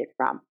originated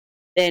from,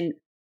 then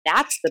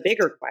that's the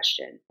bigger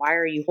question. Why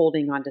are you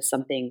holding on to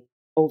something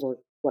over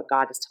what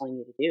God is telling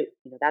you to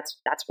do? That's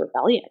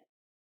rebellion,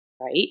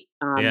 right?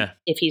 Yeah.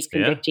 If he's Yeah.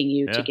 convicting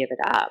you to Yeah. give it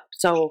up.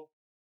 So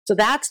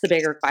that's the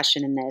bigger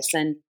question in this.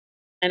 And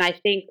I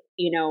think,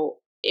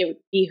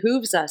 it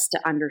behooves us to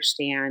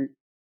understand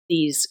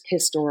these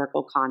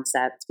historical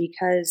concepts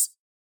because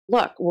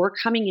look, we're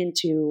coming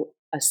into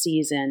a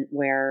season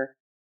where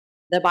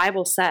the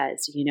Bible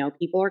says,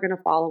 people are going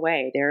to fall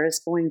away. There is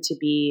going to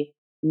be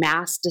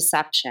mass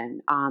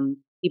deception.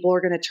 People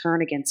are going to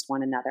turn against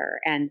one another.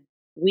 And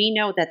we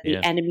know that the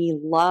Yeah. enemy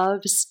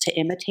loves to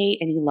imitate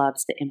and he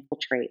loves to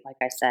infiltrate, like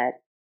I said.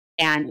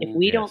 And if Mm.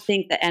 we don't Yes.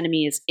 think the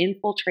enemy is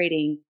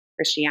infiltrating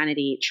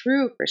Christianity,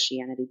 true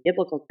Christianity,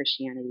 biblical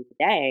Christianity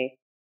today,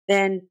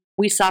 then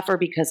we suffer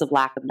because of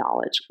lack of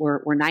knowledge.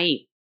 We're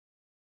naive.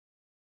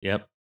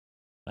 Yep.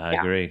 I Yeah.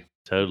 agree. Mhm.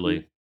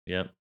 Totally.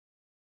 Yep.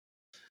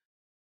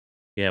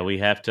 Yeah, we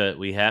have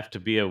to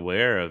be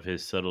aware of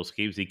his subtle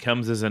schemes. He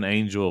comes as an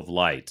angel of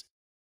light,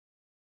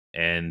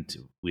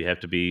 and we have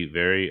to be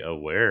very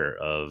aware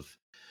of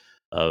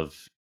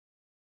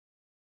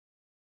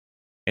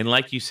and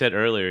like you said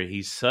earlier,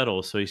 he's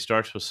subtle, so he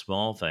starts with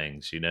small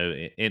things.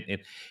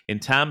 In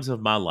times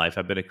of my life,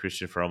 I've been a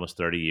Christian for almost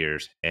 30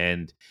 years,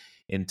 and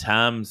in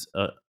times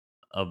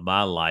of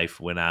my life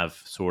when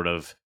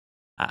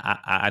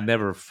I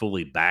never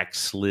fully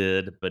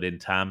backslid, but in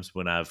times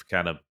when I've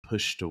kind of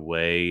pushed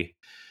away,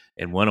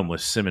 and one of them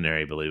was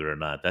seminary, believe it or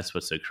not. That's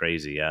what's so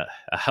crazy. I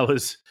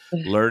was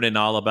learning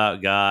all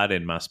about God,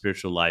 and my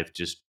spiritual life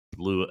just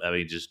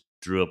just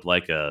drew up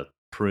like a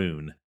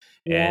prune.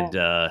 Yeah.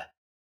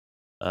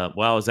 And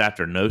well, I was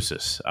after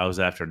gnosis. I was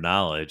after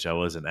knowledge. I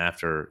wasn't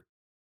after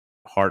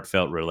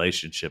heartfelt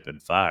relationship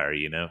and fire,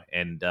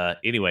 And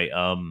anyway,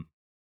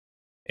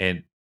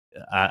 and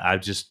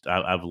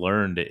I've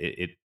learned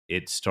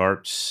it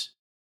starts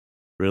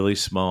really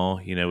small,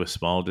 with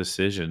small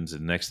decisions,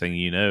 and next thing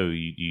you know,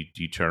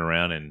 you turn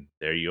around and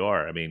there you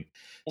are. I mean,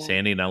 Yeah.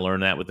 Sandy and I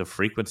learned that with the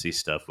frequency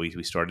stuff.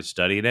 We started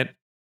studying it,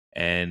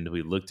 and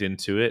we looked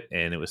into it,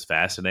 and it was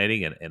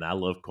fascinating, and I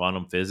love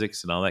quantum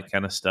physics and all that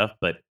kind of stuff.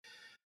 But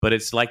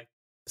it's like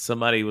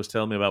somebody was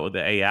telling me about with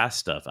the AI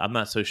stuff. I'm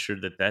not so sure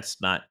that that's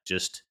not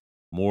just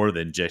more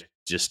than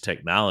just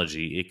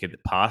technology. It could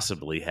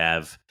possibly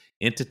have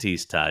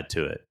entities tied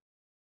to it.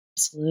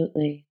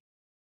 Absolutely.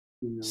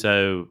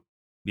 So,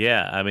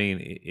 yeah, I mean,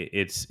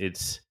 it's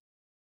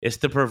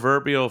the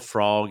proverbial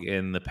frog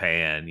in the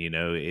pan.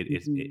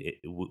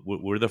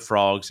 We're the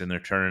frogs, and they're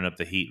turning up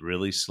the heat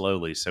really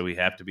slowly. So we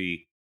have to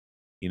be,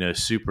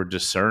 super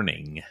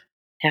discerning.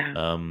 Yeah.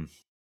 Um,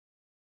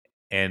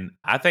 and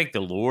I think the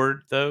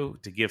Lord, though,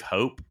 to give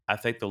hope, I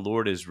think the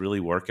Lord is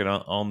really working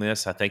on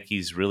this. I think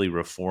He's really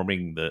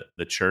reforming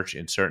the church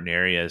in certain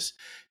areas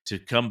to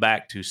come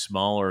back to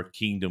smaller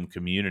kingdom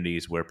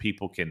communities where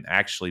people can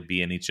actually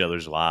be in each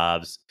other's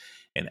lives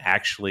and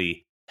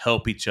actually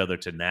help each other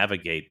to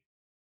navigate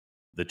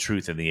the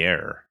truth and the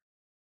error.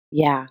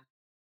 Yeah.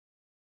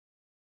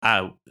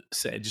 I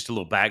say just a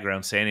little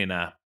background. Sandy and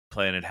I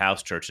planted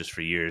house churches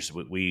for years.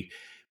 We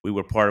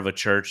were part of a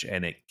church,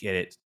 and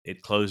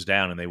it closed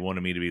down, and they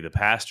wanted me to be the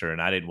pastor, and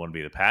I didn't want to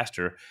be the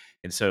pastor.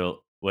 And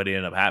so what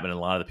ended up happening, a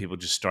lot of the people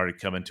just started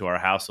coming to our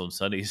house on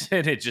Sundays,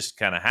 and it just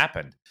kind of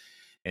happened.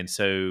 And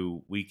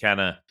so we kind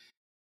of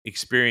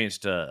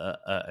experienced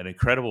an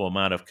incredible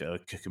amount of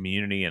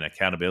community and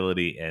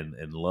accountability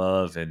and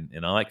love and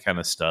all that kind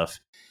of stuff.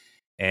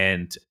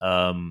 And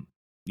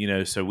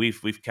so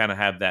we've kind of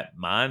have that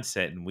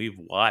mindset, and we've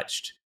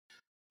watched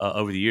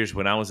over the years.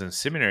 When I was in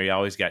seminary, I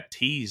always got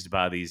teased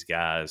by these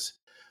guys,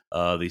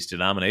 these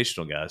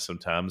denominational guys,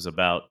 sometimes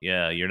about,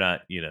 yeah, you're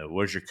not,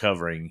 where's your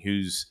covering?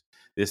 Who's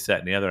this, that,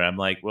 and the other? I'm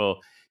like,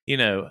 well,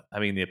 I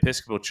mean, the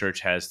Episcopal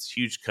Church has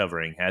huge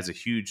covering, has a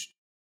huge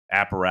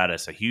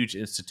apparatus, a huge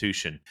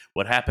institution.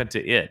 What happened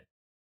to it?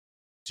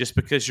 Just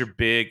because you're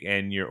big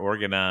and you're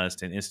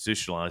organized and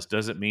institutionalized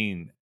doesn't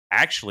mean.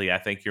 Actually, I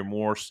think you're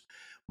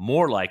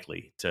more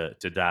likely to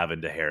dive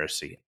into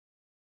heresy.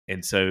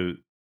 And so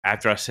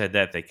after I said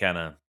that, they kind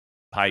of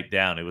piped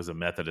down. It was a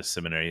Methodist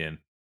seminary,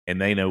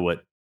 and they know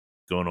what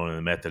going on in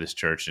the Methodist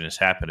church, and it's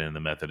happening in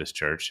the Methodist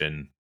church.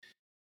 And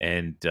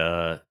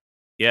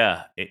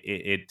yeah,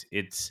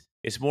 it's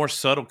more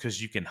subtle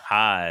because you can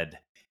hide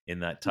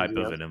in that type of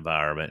Yep. an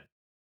environment.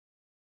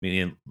 I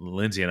mean,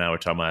 Lindsay and I were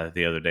talking about it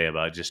the other day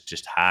about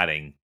just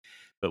hiding.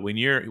 But when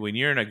you're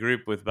in a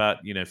group with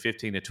about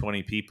 15 to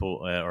 20 people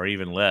or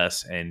even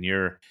less, and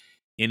you're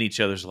in each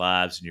other's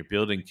lives and you're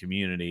building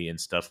community and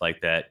stuff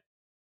like that,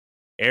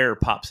 error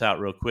pops out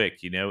real quick,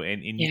 and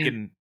you Yeah.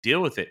 can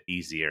deal with it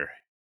easier.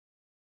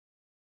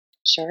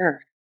 Sure.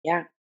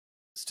 Yeah.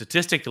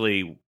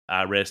 Statistically,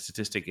 I read a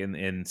statistic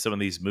in some of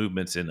these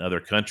movements in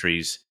other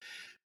countries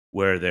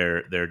where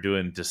they're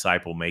doing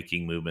disciple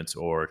making movements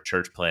or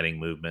church planting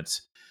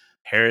movements.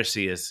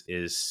 Heresy is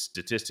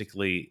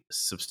statistically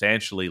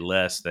substantially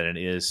less than it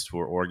is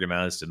for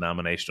organized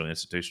denominational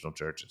institutional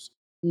churches.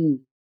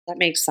 That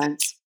makes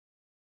sense.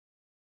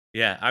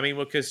 Yeah, I mean,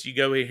 because you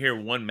go and hear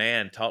one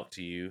man talk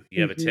to you,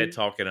 you have a TED Hmm.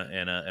 talk in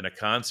a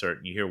concert,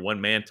 and you hear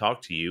one man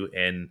talk to you,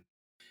 and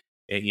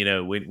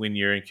when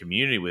you're in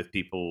community with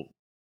people,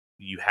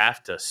 you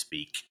have to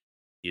speak.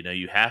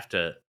 You have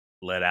to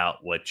let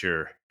out what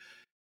your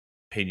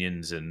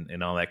opinions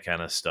and all that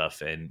kind of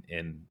stuff,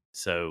 and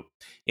so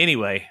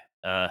anyway,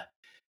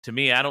 to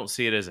me, I don't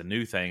see it as a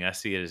new thing. I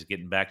see it as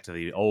getting back to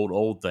the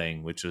old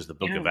thing, which was the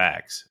Book Yeah. of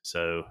Acts.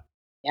 So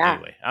Yeah.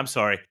 anyway, I'm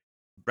sorry,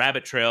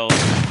 rabbit trail.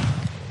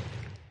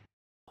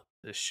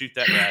 Just shoot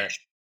that rabbit.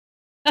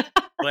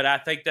 But I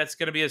think that's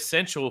going to be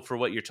essential for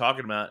what you're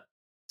talking about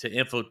for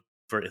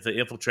the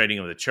infiltrating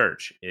of the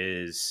church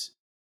is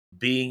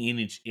being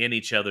in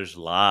each other's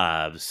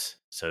lives,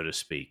 so to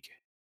speak.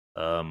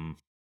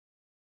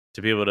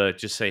 To be able to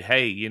just say,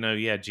 hey,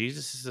 yeah,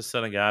 Jesus is the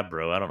Son of God,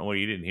 bro. I don't know why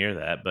you didn't hear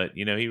that, but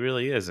he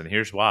really is, and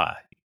here's why.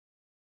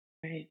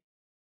 Right.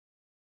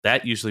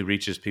 That usually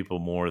reaches people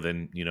more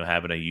than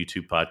having a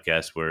YouTube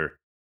podcast where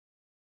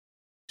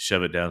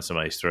shove it down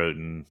somebody's throat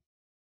and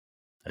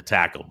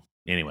attack them.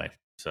 Anyway,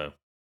 so at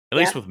Yeah.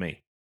 least with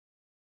me.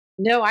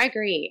 No, I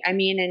agree. I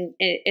mean, and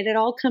it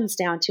all comes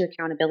down to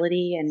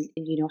accountability and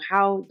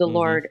how the Hmm.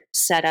 Lord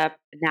set up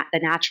the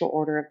natural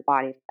order of the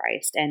body of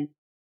Christ. And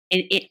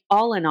it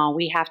all in all,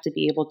 we have to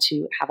be able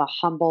to have a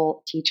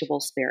humble, teachable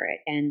spirit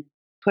and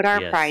put our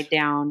pride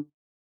Yes. down,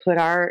 put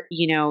our,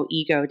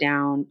 ego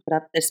down, put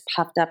up this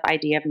puffed up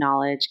idea of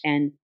knowledge,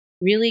 and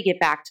really get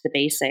back to the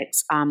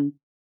basics.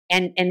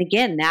 And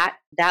again, that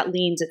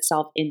leans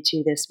itself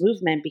into this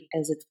movement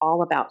because it's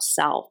all about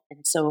self.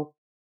 And so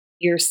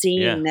you're Yeah.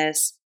 seeing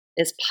this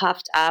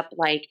puffed up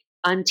like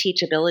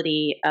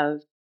unteachability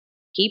of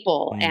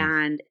people,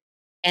 Mm,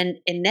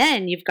 and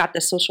then you've got the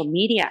social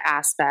media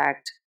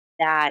aspect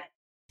that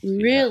yeah.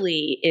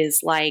 really is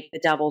like the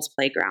devil's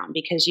playground,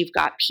 because you've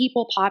got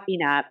people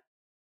popping up.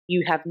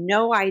 You have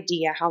no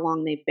idea how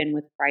long they've been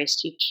with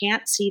Christ. You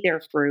can't see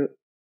their fruit.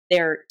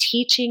 They're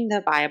teaching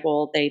the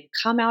Bible. They've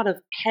come out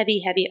of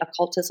heavy, heavy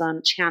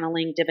occultism,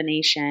 channeling,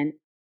 divination,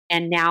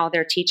 and now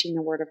they're teaching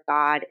the Word of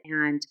God.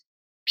 And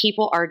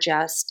people are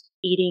just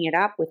eating it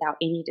up without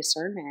any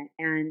discernment.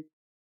 And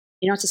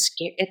it's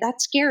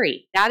that's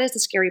scary. That is a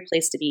scary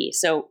place to be.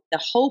 So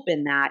the hope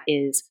in that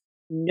is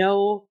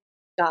know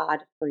God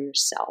for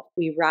yourself.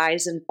 We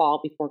rise and fall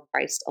before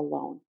Christ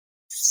alone.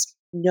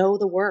 Know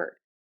the Word.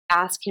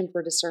 Ask Him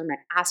for discernment.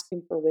 Ask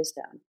Him for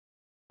wisdom.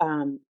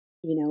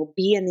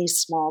 Be in these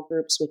small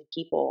groups with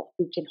people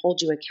who can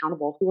hold you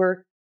accountable, who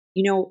are,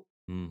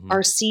 Hmm.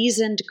 are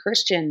seasoned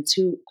Christians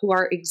who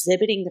are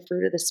exhibiting the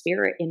fruit of the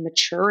Spirit in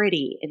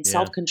maturity and Yeah.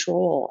 self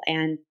control.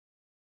 And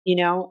you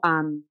know,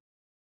 um,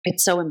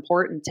 it's so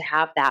important to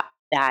have that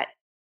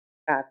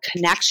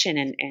connection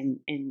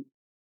and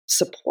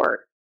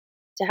support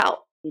to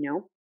help.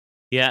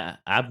 Yeah,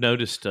 I've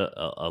noticed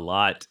a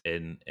lot,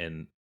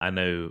 and I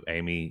know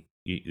Amy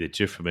that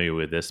you're familiar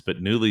with this,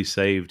 but newly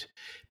saved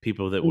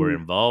people that were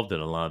Mm, involved in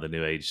a lot of the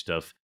New Age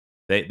stuff,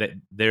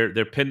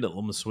 their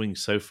pendulum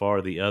swings so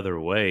far the other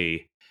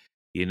way,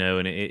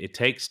 and it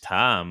takes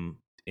time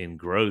in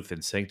growth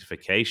and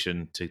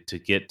sanctification to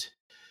get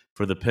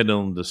for the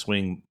pendulum to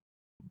swing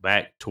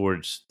back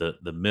towards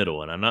the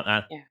middle. And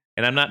yeah,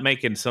 I'm not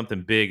making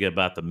something big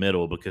about the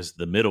middle, because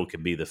the middle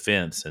can be the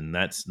fence, and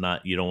that's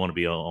not, you don't want to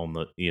be on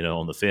the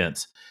on the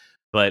fence.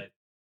 But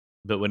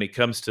when it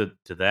comes to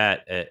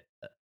that,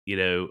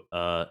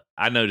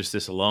 I noticed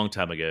this a long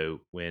time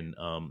ago when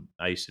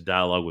I used to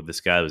dialogue with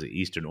this guy who was an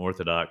Eastern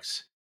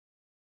Orthodox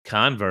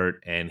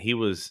convert, and he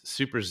was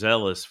super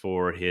zealous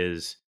for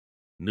his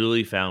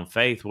newly found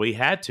faith. Well, he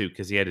had to,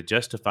 because he had to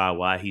justify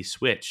why he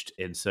switched.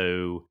 And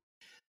so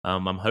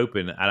I'm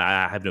hoping,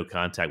 I have no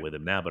contact with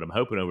him now, but I'm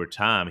hoping over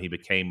time he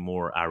became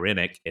more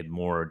ironic and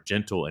more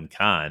gentle and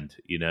kind,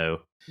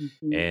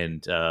 hmm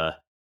and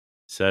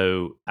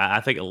so I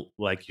think,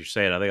 like you're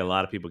saying, I think a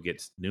lot of people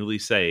get newly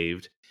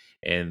saved,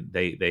 and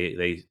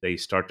they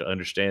start to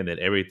understand that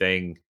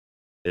everything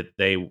that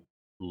they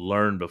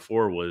learned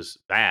before was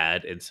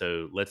bad, and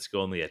so let's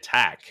go on the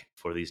attack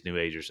for these new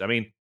agers. I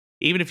mean,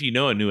 even if you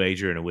know a new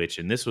ager and a witch,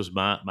 and this was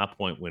my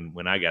point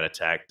when I got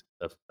attacked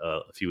a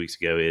few weeks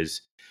ago,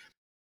 is,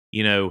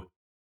 you know,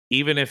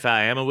 even if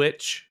I am a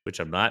witch, which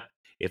I'm not,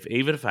 if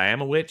even if I am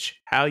a witch,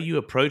 how you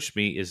approach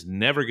me is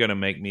never going to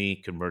make me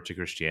convert to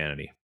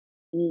Christianity.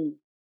 mm,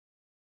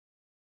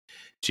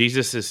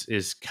 Jesus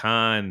is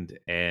kind,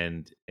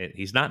 and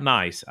he's not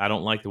nice. I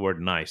don't like the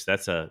word nice.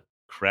 That's a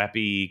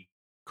crappy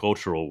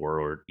cultural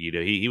word.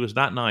 He was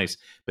not nice,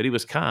 but he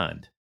was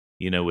kind,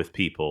 with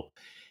people.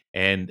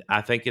 And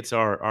I think it's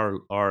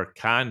our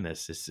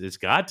kindness. It's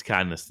God's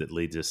kindness that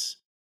leads us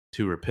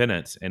to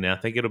repentance. And I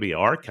think it'll be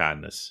our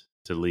kindness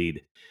to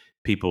lead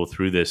people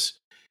through this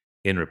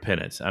in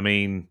repentance. I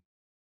mean,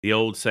 the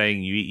old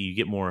saying, you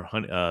get more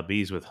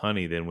bees with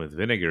honey than with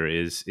vinegar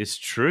is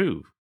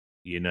true,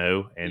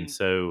 and yeah,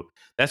 so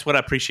that's what I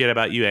appreciate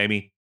about you,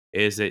 Amy,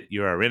 is that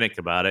you're ironic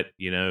about it.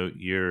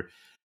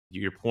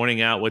 You're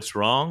pointing out what's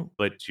wrong,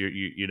 but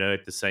you're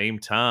at the same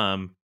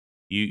time,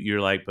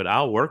 you're like, but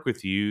I'll work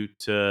with you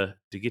to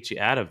get you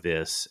out of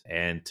this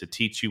and to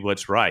teach you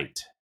what's right.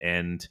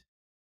 And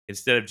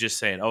instead of just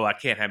saying, "Oh, I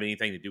can't have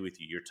anything to do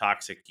with you. You're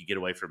toxic. You get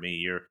away from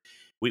me."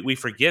 We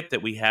forget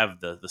that we have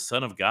the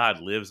Son of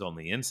God lives on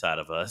the inside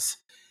of us,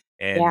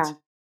 and yeah,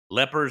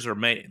 lepers are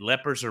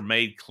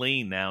made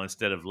clean now,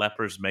 instead of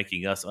lepers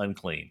making us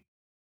unclean.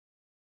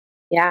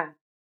 yeah.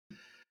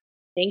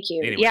 Thank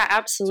you. Anyway, Yeah, sorry.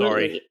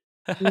 absolutely.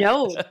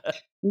 No,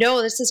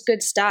 no, this is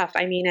good stuff.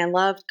 I mean, I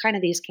love kind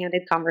of these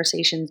candid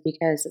conversations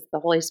because the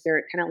Holy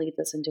Spirit kind of leads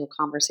us into a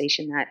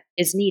conversation that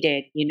is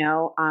needed.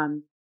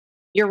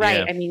 You're right.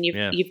 Yeah, I mean, you've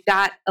yeah, you've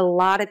got a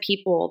lot of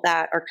people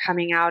that are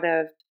coming out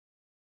of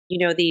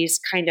these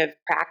kind of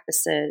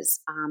practices.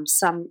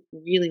 Some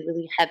really,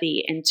 really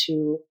heavy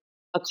into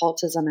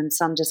occultism, and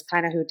some just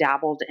kind of who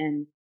dabbled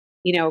in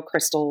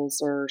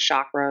crystals or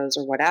chakras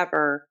or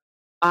whatever.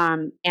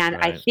 And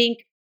right.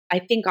 I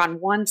think on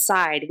one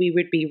side we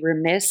would be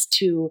remiss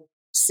to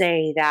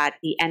say that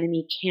the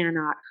enemy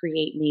cannot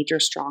create major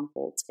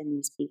strongholds in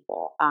these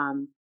people.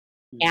 Mhm.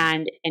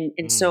 And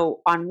Mm,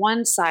 so on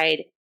one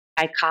side,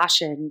 I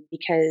caution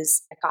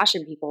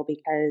people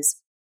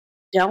because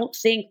don't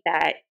think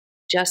that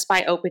just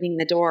by opening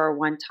the door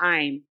one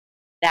time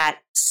that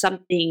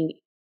something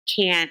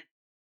can't,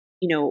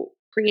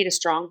 create a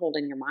stronghold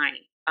in your mind.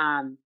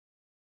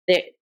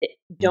 That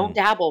don't mm,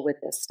 dabble with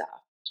this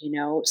stuff.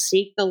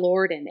 seek the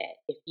Lord in it.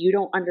 If you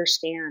don't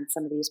understand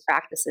some of these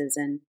practices,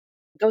 and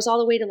it goes all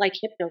the way to like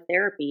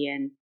hypnotherapy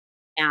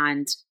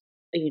and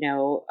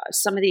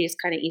some of these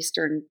kind of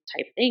Eastern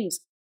type things,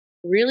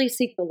 really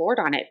seek the Lord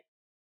on it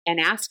and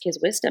ask his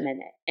wisdom in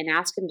it and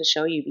ask him to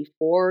show you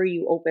before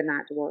you open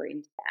that door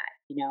into that.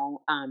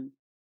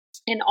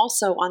 And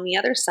also on the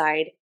other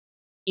side,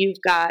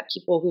 you've got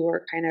people who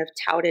are kind of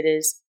touted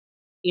as,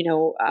 you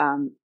know,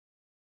 um,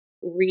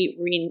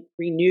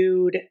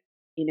 renewed,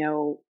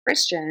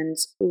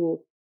 Christians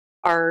who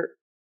are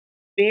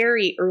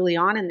very early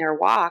on in their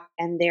walk,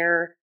 and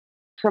they're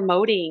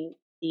promoting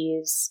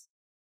these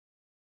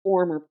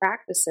former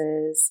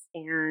practices,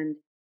 and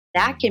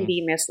that can Mm-hmm.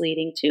 be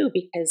misleading too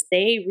because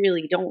they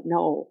really don't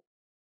know,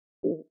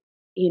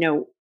 you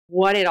know,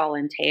 what it all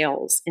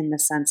entails in the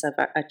sense of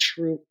a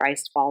true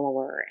Christ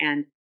follower,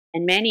 and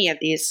many of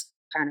these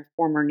kind of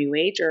former New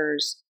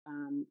Agers,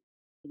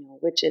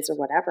 witches or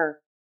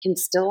whatever, can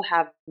still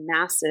have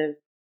massive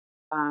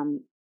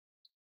um,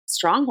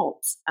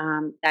 strongholds,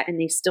 and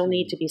they still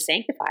need to be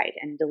sanctified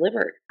and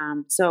delivered.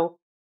 So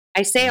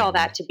I say all Mm-hmm.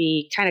 that to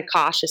be kind of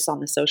cautious on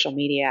the social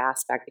media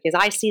aspect because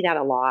I see that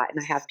a lot, and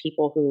I have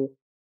people who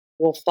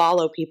will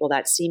follow people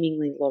that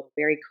seemingly look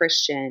very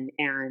Christian,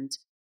 and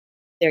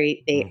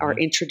they are Mm-hmm.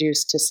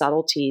 introduced to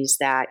subtleties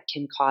that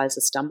can cause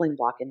a stumbling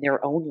block in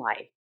their own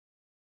life.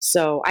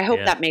 So I hope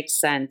Yeah. that makes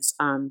sense.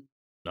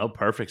 No,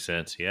 perfect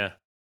sense. Yeah.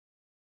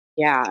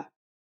 Yeah.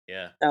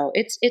 Yeah. So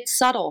it's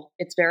subtle.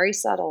 It's very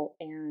subtle,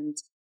 and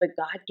but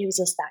God gives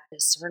us that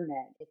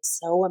discernment. It's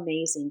so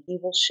amazing. He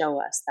will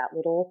show us that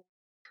little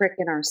prick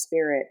in our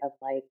spirit of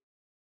like,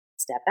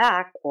 step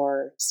back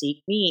or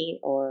seek me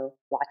or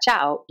watch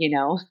out.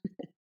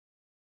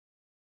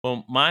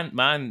 Well,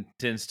 mine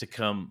tends to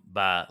come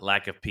by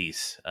lack of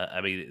peace.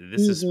 I mean,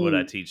 this is what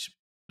I Hmm. teach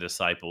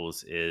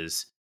disciples: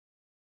 is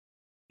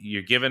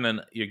you're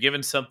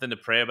given something to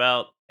pray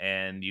about,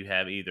 and you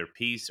have either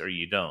peace or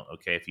you don't.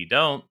 Okay, if you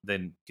don't,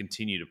 then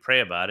continue to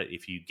pray about it.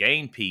 If you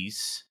gain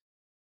peace,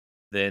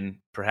 then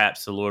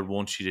perhaps the Lord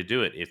wants you to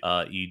do it. If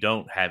you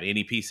don't have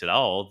any peace at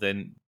all,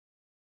 then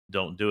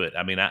don't do it.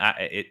 I mean,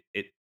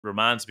 it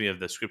reminds me of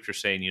the scripture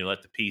saying,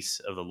 let the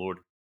peace of the Lord.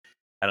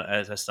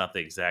 That's not the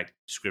exact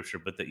scripture,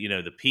 but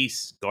the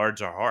peace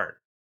guards our heart.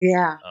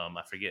 Yeah.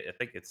 I forget. I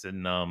think it's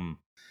in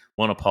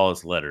one of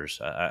Paul's letters.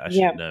 I should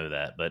Yep. know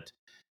that, but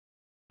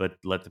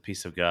let the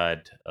peace of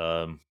God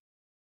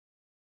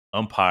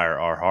umpire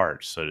our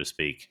hearts, so to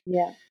speak.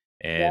 Yeah.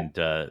 Yep. And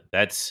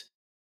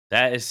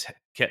that has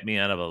kept me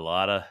out of a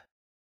lot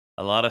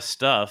of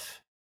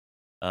stuff.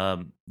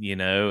 And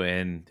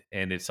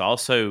it's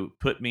also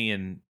put me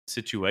in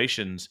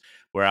situations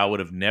where I would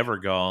have never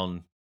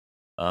gone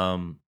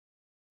um,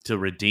 to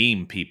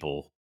redeem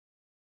people.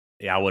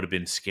 I would have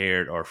been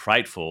scared or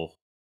frightful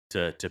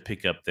to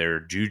pick up their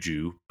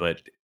juju,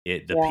 but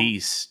the Yeah.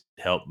 peace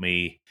helped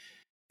me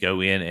go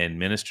in and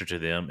minister to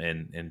them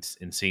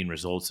and seeing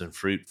results and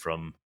fruit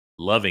from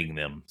loving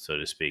them, so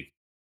to speak.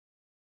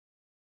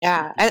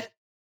 Yeah.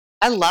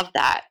 I love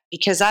that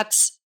because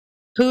that's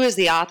who is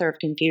the author of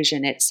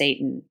confusion? It's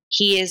Satan.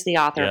 He is the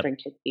author of Yep.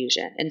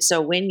 confusion. And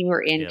so when you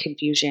are in Yep.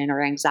 confusion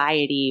or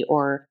anxiety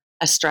or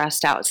a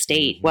stressed out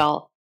state, Hmm.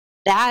 well,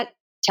 that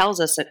tells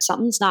us that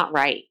something's not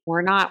right.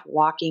 We're not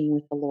walking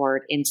with the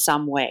Lord in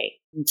some way.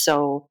 And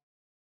so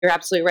you're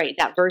absolutely right.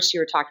 That verse you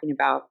were talking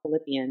about,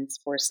 Philippians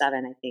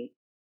 4:7, I think,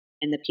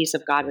 and the peace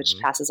of God, which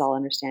Hmm. passes all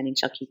understanding,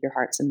 shall keep your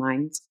hearts and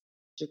minds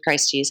through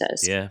Christ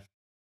Jesus. Yeah.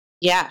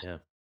 Yeah, Yeah.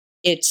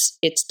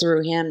 it's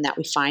through him that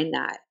we find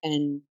that.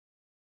 And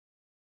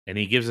And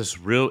he gives us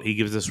real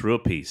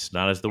peace,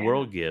 not as the yeah,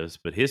 world gives,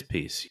 but his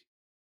peace.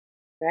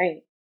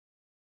 right.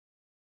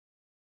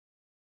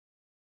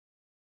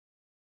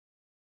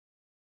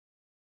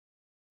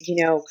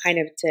 Kind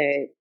of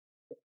to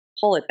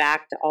pull it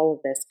back to all of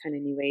this kind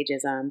of new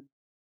ageism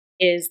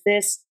is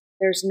this: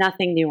 there's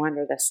nothing new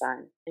under the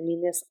sun. I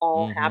mean, this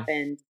all Hmm.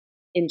 happened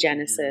in Yeah.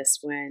 Genesis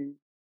when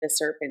the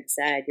serpent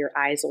said, your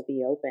eyes will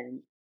be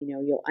open.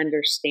 You'll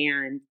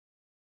understand,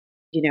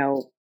 you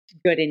know,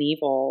 good and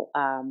evil.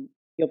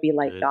 You'll be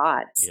like Good.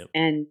 gods. Yep.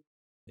 And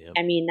Yep.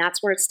 I mean,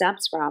 that's where it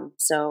stems from.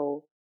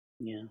 So,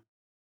 Yeah.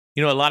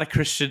 A lot of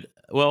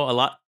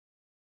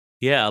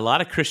a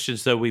lot of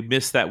Christians, though, we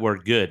miss that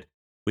word good.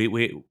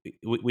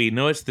 We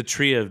know it's the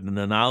tree of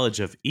the knowledge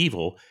of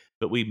evil,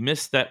 but we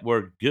miss that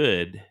word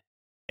good.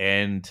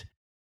 And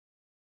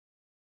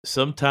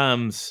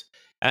sometimes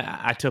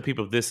I tell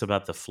people this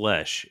about the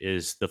flesh: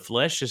 is the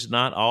flesh is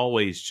not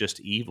always just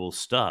evil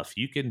stuff.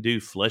 You can do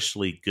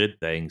fleshly good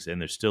things,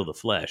 and there's still the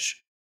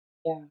flesh.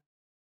 yeah,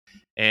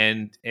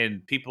 And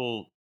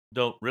people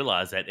don't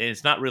realize that, and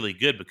it's not really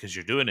good because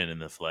you're doing it in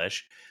the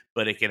flesh,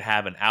 but it can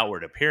have an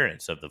outward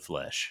appearance of the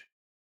flesh.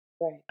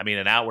 right. I mean,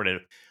 an outward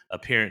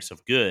appearance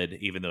of good,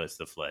 even though it's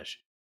the flesh.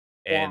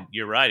 Yeah, And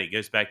you're right; it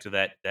goes back to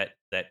that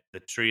the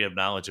tree of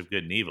knowledge of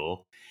good and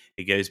evil.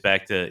 It goes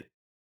back to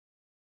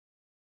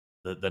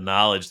the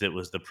knowledge that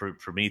was the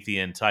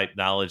Promethean type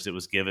knowledge that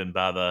was given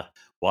by the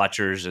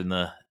Watchers in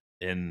that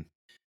in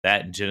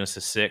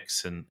Genesis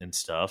 6 and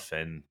stuff.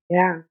 And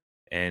yeah,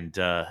 and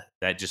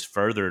that just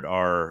furthered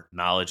our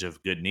knowledge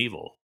of good and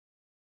evil.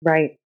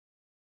 Right.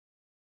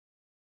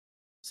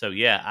 So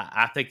yeah,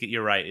 I think that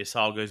you're right. This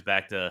all goes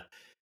back to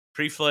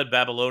pre-flood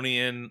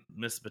Babylonian,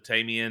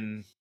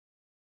 Mesopotamian,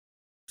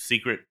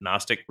 secret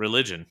Gnostic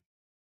religion.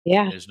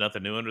 Yeah. There's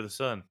nothing new under the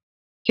sun.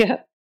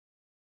 Yeah.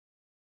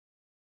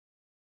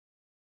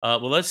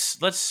 Well, let's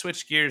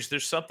switch gears.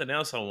 There's something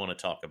else I want to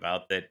talk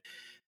about that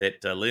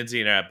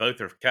Lindsay and I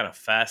both are kind of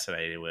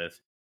fascinated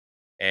with,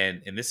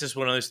 and this is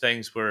one of those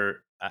things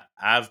where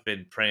I've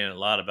been praying a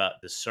lot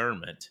about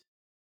discernment.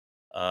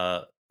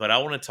 But I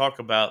want to talk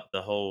about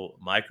the whole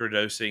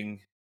microdosing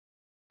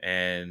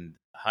and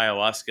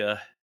ayahuasca,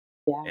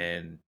 Yeah.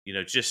 and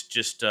just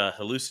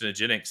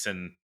hallucinogenics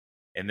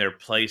and their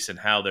place and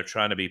how they're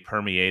trying to be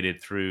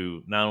permeated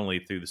through not only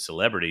through the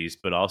celebrities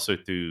but also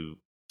through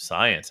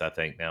science. I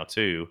think now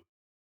too.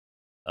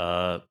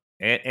 Uh,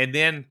 and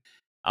then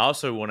I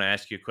also want to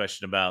ask you a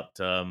question about: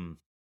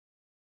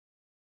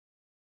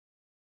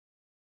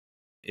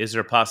 is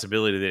there a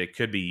possibility that it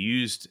could be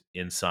used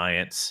in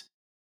science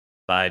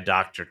by a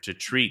doctor to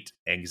treat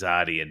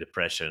anxiety and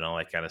depression and all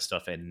that kind of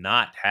stuff, and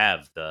not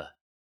have the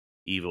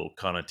evil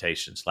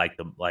connotations like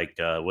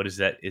what is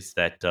that? It's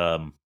that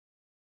I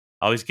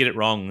always get it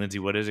wrong, Lindsay.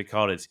 What is it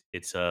called?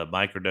 It's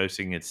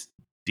microdosing. It's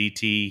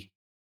DT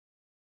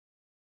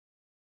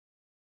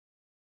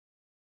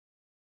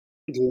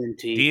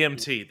DMT.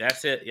 DMT.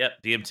 That's it. Yep,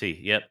 DMT.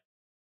 Yep.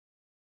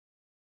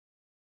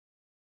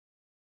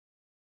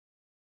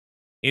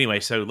 Anyway,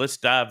 so let's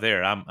dive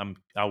there.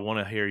 I want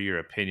to hear your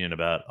opinion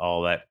about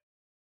all that.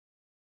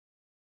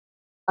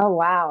 Oh,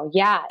 wow.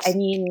 Yeah. I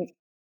mean,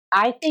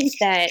 I think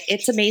that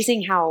it's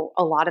amazing how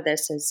a lot of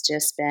this has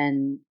just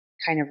been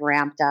kind of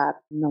ramped up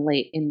in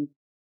the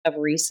of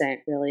recent,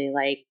 really.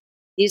 Like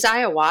these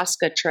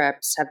ayahuasca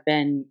trips have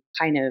been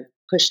kind of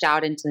pushed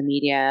out into the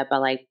media by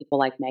like people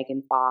like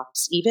Megan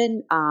Fox,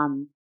 even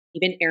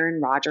Aaron The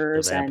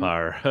Rodgers. And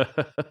vampire.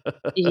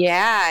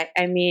 yeah,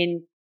 I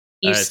mean,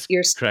 It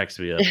you're, cracks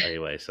me up.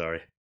 Anyway, sorry.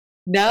 I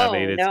mean, no,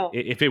 it's no,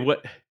 if it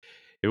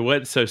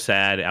wasn't so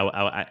sad,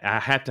 I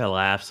have to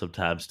laugh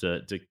sometimes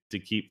to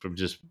keep from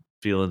just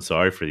feeling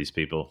sorry for these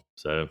people.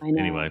 So I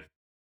know, anyway,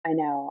 I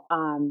know.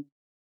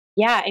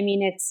 Yeah, I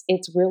mean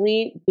it's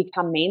really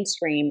become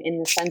mainstream in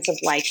the sense of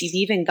like you've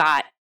even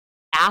got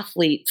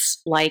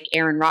athletes like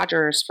Aaron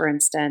Rodgers, for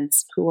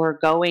instance, who are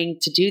going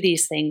to do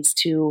these things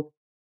to,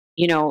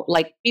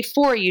 like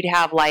before you'd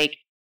have like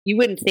you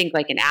wouldn't think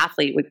like an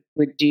athlete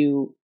would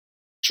do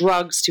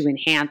drugs to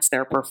enhance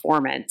their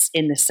performance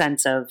in the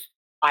sense of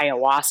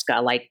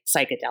ayahuasca, like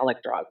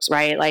psychedelic drugs,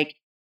 right? Like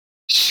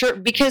sure,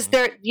 because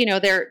hmm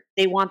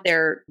they want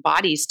their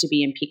bodies to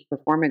be in peak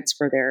performance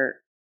for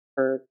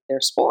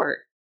their sport.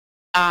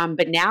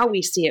 But now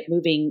we see it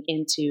moving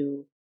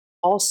into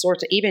all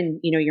sorts of, even,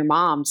 your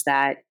moms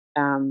that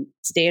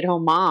stay at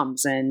home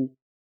moms and,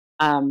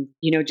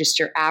 just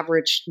your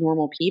average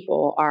normal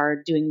people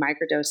are doing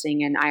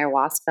microdosing and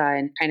ayahuasca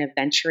and kind of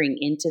venturing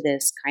into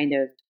this kind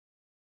of,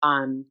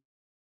 um,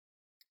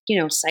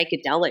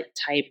 psychedelic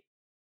type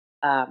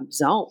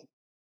zone.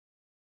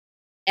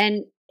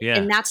 And, yeah,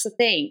 and that's the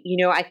thing,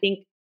 I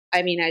think,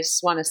 I mean, I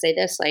just want to say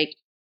this, like,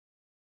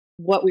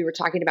 what we were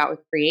talking about with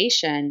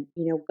creation,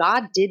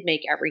 God did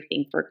make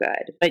everything for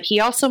good, but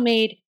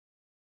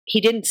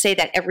he didn't say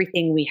that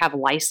everything we have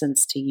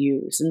license to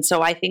use. And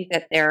so I think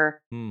that that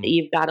hmm,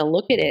 you've got to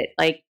look at it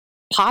like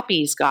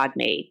poppies God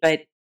made,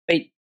 but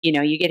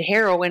you get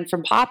heroin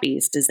from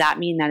poppies. Does that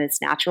mean that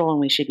it's natural and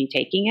we should be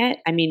taking it?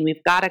 I mean,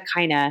 we've got to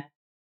kind of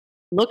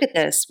look at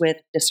this with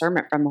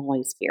discernment from the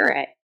Holy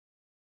Spirit.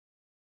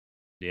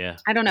 yeah,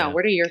 I don't know. yeah.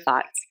 What are your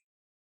thoughts?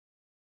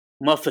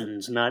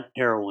 Muffins, not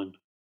heroin.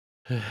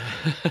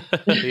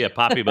 Yeah,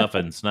 poppy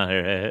muffins, not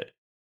her.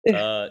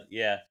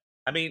 Yeah.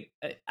 I mean,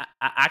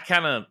 I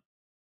kind of,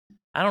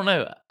 I don't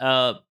know.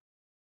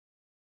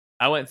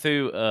 I went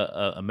through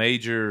a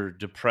major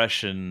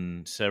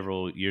depression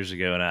several years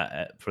ago,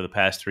 and for the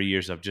past 3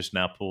 years, I've just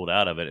now pulled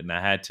out of it, and I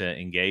had to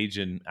engage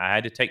and I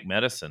had to take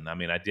medicine. I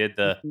mean, I did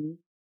the. Mhm.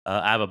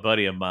 I have a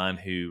buddy of mine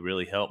who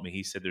really helped me.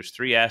 He said there's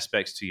three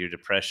aspects to your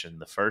depression.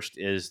 The first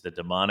is the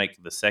demonic.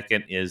 The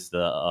second is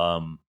the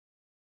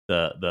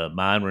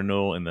mind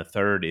renewal, and the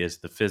third is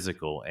the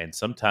physical. And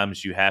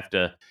sometimes you have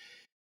to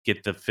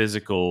get the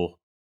physical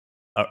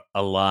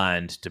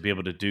aligned to be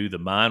able to do the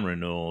mind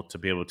renewal, to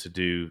be able to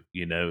do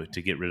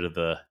to get rid of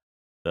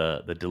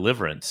the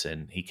deliverance.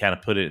 And he kind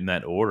of put it in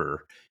that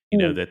order,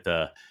 Mm. that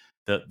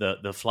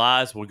the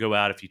flies will go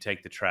out if you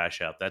take the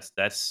trash out.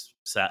 That's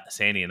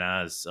Sandy and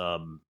I's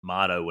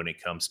motto when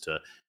it comes to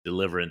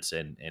deliverance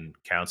and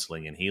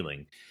counseling and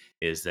healing,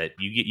 is that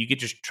you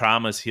get your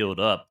traumas healed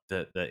up.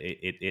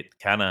 It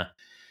kind of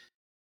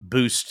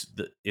boosts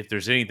if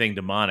there's anything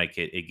demonic,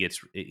 it gets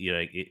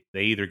they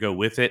either go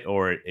with it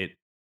or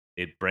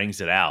it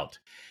brings it out.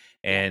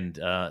 Yeah. And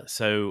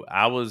so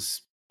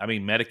I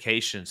mean,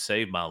 medication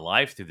saved my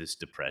life through this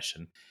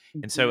depression.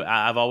 And so Mhm.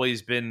 I've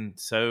always been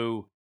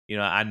so,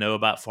 I know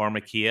about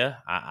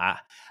pharmakia.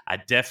 I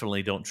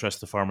definitely don't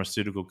trust the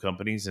pharmaceutical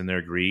companies and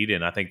their greed,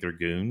 and I think they're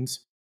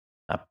goons.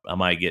 I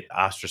might get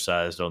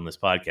ostracized on this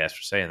podcast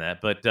for saying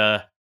that, but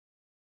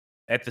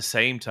at the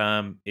same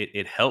time,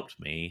 it helped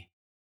me.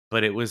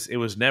 But it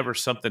was never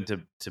something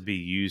to be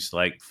used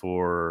like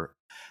for.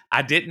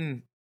 I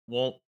didn't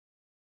want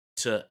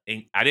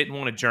I didn't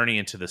want to journey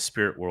into the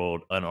spirit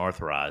world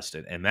unauthorized,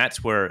 and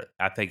that's where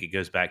I think it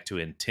goes back to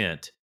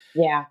intent.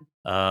 Yeah.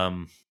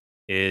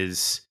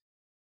 Is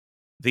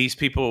these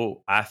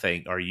people, I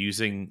think, are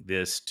using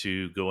this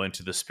to go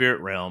into the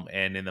spirit realm.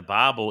 And in the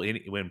Bible,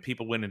 when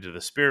people went into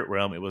the spirit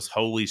realm, it was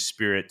Holy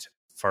Spirit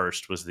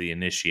first was the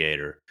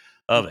initiator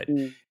of it.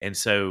 Mm-hmm. And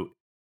so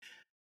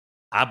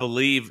I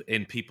believe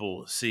in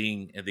people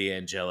seeing the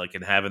angelic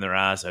and having their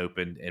eyes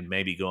opened and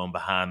maybe going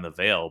behind the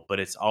veil, but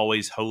it's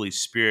always Holy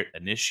Spirit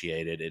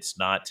initiated. It's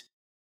not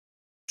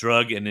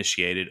drug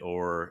initiated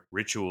or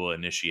ritual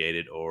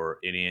initiated or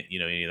any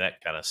of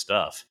that kind of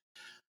stuff.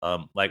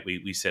 Like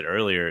we said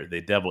earlier, the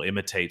devil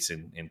imitates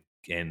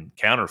and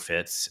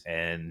counterfeits,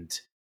 and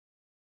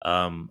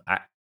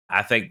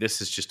I think this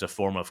is just a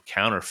form of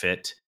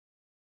counterfeit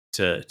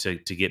to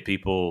get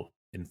people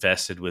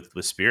infested with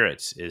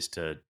spirits, is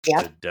to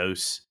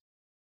dose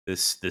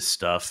this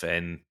stuff.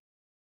 And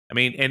I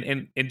mean,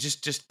 and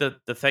just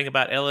the thing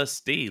about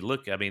LSD.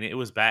 Look, I mean, it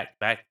was back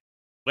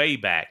way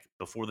back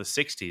before the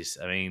 '60s.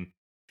 I mean,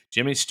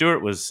 Jimmy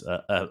Stewart was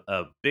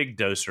a big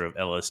doser of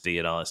LSD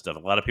and all that stuff. A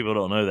lot of people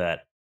don't know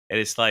that, and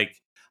it's like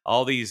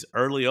all these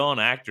early on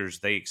actors,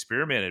 they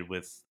experimented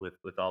with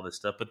all this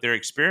stuff, but their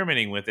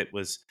experimenting with it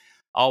was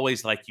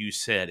always, like you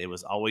said, it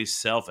was always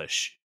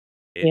selfish.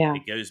 Yeah.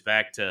 It goes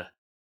back to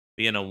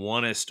being a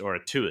oneist or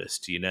a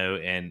twoist,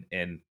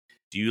 and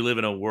do you live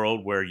in a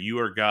world where you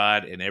are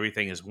God and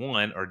everything is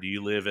one, or do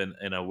you live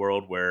in a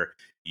world where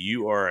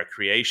you are a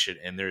creation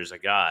and there's a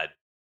God?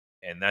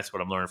 And that's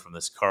what I'm learning from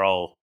this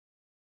Carl.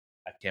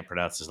 I can't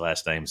pronounce his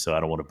last name, so I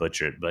don't want to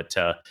butcher it, but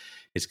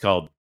it's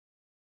called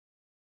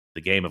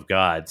The Game of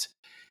Gods.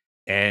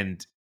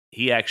 And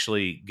he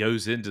actually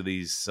goes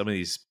into some of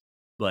these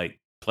like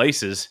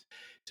places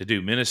to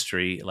do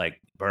ministry, like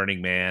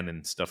Burning Man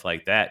and stuff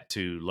like that,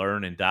 to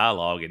learn and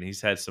dialogue. And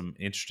he's had some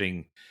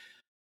interesting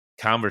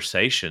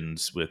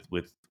conversations with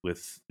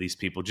these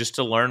people just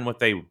to learn what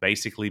they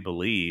basically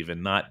believe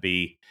and not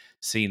be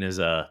seen as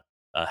a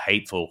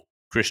hateful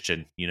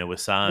Christian, with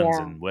signs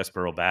Yeah. and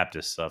Westboro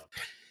Baptist stuff.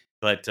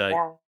 But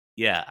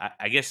yeah,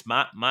 I guess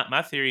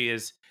my theory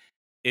is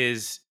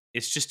it's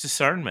just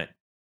discernment.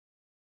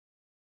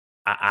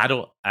 I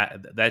don't.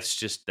 That's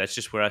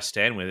just where I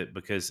stand with it,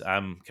 because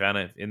I'm kind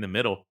of in the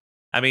middle.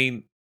 I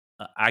mean,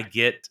 I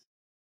get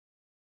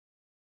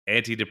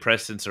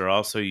antidepressants are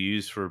also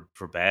used for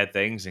bad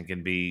things and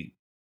can be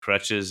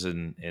crutches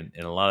and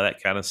a lot of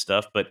that kind of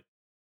stuff. But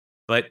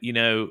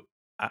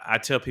I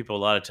tell people a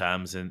lot of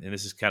times, and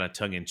this is kind of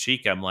tongue in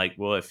cheek. I'm like,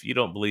 well, if you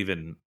don't believe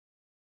in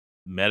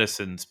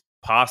medicine's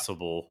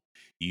possible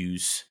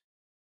use,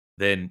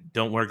 then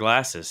don't wear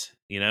glasses.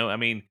 I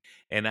mean,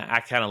 and I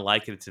kind of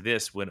liken it to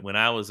this. When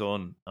I was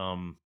on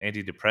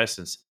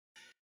antidepressants,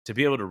 to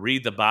be able to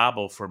read the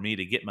Bible for me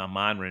to get my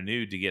mind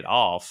renewed, to get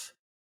off,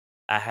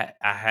 I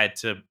had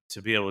to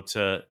be able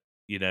to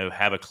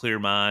have a clear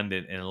mind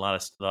and a lot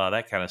of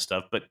that kind of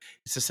stuff. But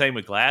it's the same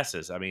with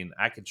glasses. I mean,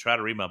 I can try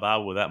to read my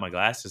Bible without my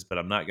glasses, but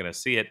I'm not going to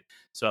see it.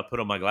 So I put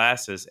on my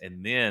glasses,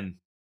 and then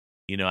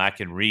I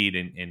can read,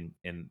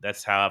 and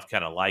that's how I've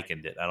kind of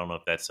likened it. I don't know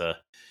if that's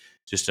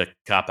just a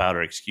cop out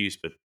or excuse,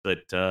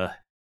 but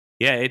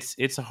yeah,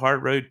 it's a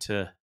hard road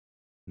to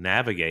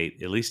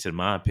navigate, at least in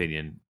my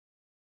opinion.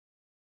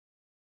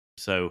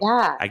 So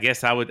Yeah. I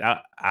guess I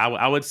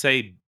would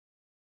say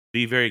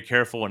be very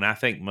careful, and I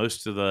think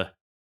most of the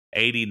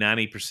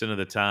 80-90% of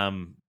the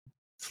time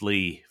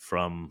flee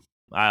from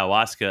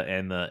ayahuasca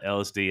and the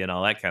LSD and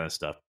all that kind of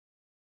stuff.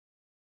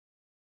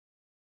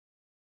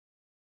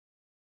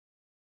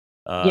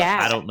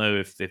 I don't know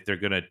if they're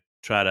going to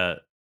try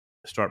to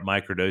start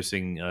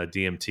microdosing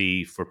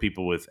DMT for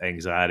people with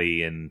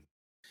anxiety and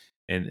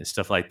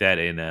stuff like that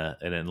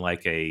in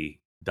like a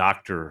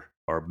doctor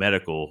or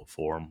medical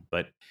form.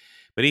 But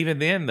even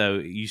then, though,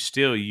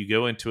 you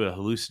go into a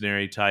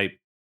hallucinatory type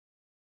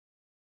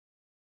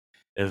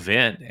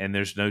event, and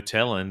there's no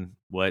telling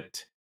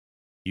what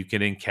you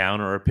can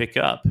encounter or pick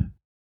up.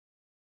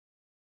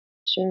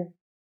 Sure.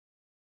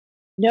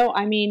 No,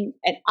 I mean,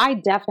 and I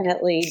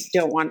definitely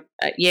don't want.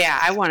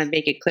 I want to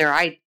make it clear.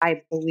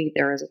 I believe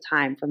there is a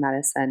time for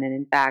medicine, and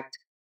in fact,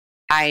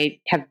 I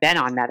have been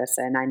on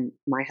medicine. I'm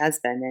my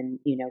husband, and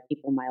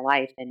people in my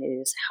life, and it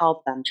has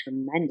helped them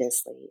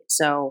tremendously.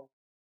 So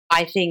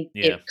I think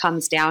it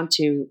comes down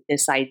to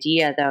this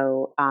idea,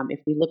 though. If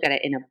we look at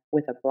it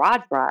with a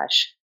broad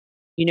brush,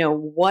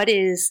 what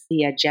is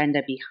the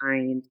agenda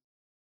behind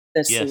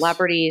the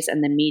celebrities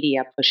and the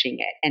media pushing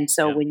it? And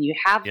so when you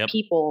have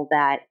people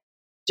that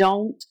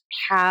don't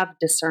have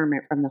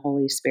discernment from the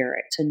Holy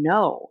Spirit to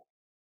know,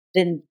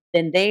 then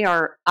they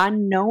are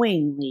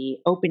unknowingly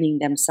opening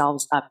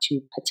themselves up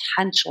to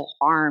potential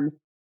harm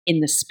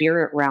in the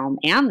spirit realm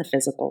and the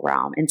physical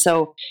realm. And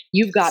so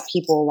you've got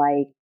people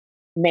like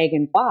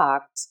Megan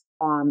Fox,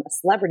 a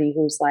celebrity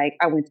who's like,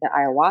 I went to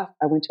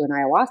an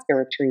ayahuasca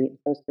retreat in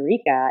Costa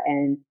Rica,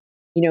 and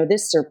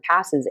this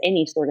surpasses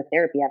any sort of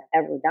therapy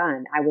I've ever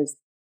done. I was,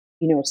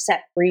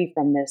 set free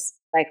from this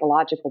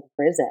psychological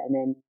prison,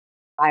 and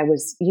I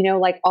was,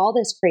 like all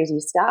this crazy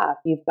stuff.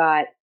 You've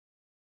got,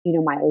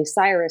 Miley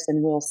Cyrus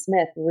and Will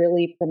Smith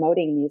really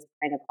promoting these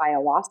kind of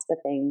ayahuasca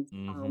things,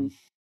 Mm-hmm.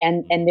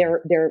 and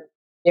Mm-hmm.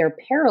 they're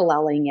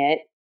paralleling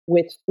it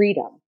with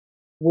freedom,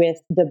 with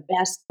the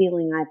best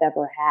feeling I've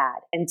ever had.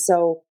 And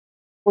so,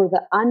 for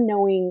the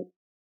unknowing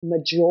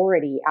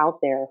majority out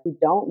there who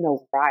don't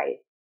know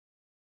Christ,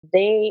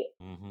 they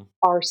Mm-hmm.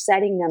 are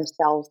setting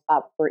themselves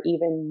up for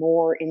even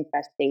more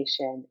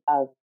infestation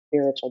of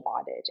spiritual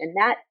bondage, and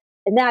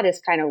that is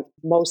kind of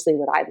mostly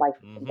what I'd like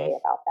to Mm-hmm. convey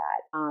about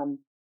that.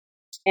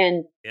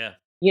 And Yeah.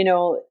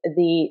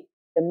 the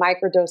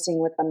microdosing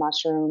with the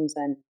mushrooms,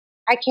 and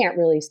I can't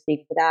really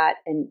speak to that,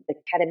 and the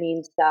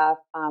ketamine stuff.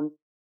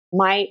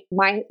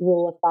 My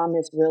rule of thumb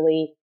is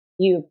really,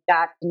 you've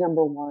got,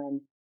 number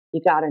one,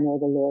 you got to know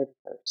the Lord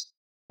first.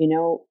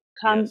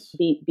 Come Yes.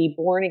 be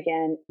born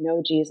again,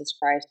 know Jesus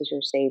Christ as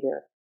your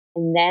Savior,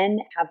 and then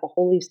have the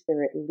Holy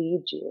Spirit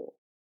lead you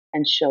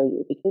and show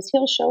you, because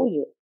He'll show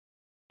you.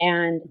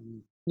 And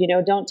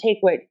don't take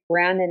what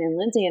Brandon and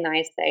Lindsay and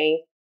I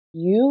say.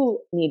 You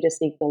need to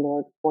seek the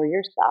Lord for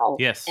yourself.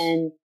 Yes.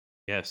 And, you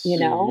Yes.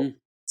 know,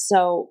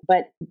 so,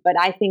 but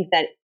I think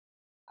that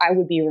I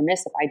would be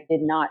remiss if I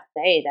did not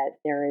say that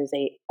there is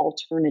a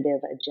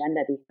alternative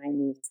agenda behind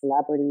these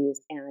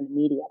celebrities and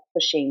media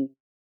pushing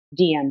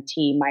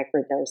DMT,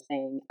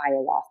 microdosing,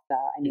 ayahuasca.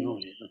 I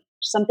mean,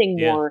 something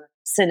Yeah. more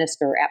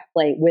sinister at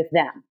play with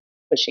them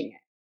pushing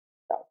it.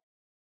 So,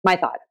 my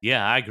thought.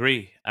 Yeah, I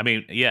agree. I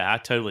mean, yeah,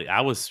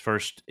 I was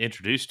first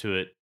introduced to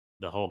it,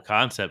 the whole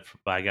concept,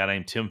 by a guy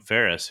named Tim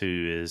Ferriss,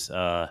 who is,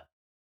 I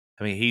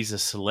mean, he's a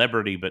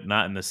celebrity, but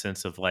not in the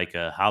sense of like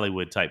a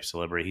Hollywood type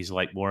celebrity. He's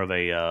like more of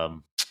a,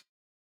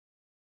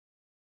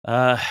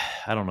 uh,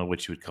 I don't know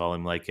what you would call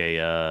him, like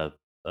a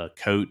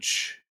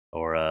coach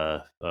or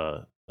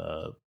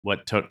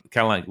what kind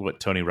of like what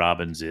Tony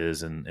Robbins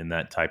is, and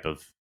that type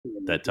of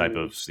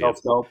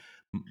self-help,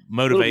 a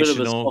little bit of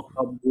a motivational.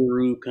 self-help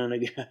guru kind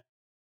of guy.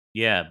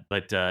 Yeah,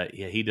 but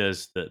yeah, he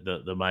does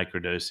the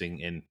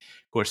microdosing, and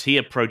of course he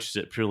approaches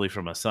it purely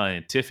from a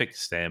scientific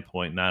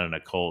standpoint, not an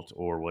occult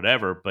or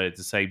whatever. But at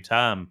the same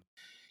time,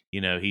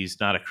 he's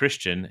not a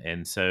Christian,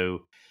 and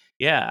so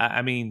yeah,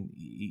 I mean,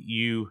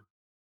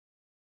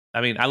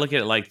 I mean, I look at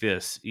it like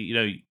this.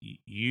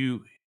 You're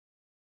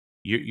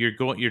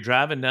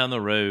driving down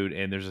the road,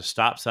 and there's a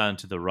stop sign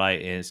to the right,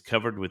 and it's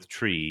covered with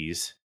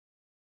trees,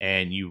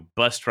 and you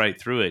bust right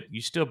through it.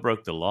 You still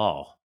broke the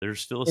law. There's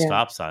still a Yeah.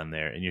 stop sign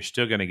there, and you're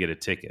still going to get a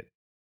ticket.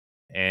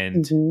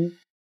 And Mm-hmm.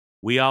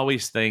 we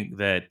always think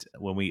that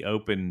when we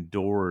open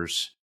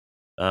doors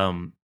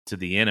to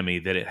the enemy,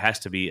 that it has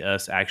to be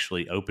us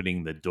actually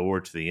opening the door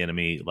to the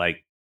enemy,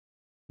 like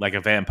a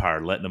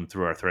vampire, letting them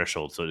through our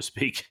threshold, so to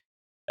speak.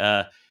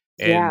 Uh,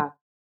 and Yeah.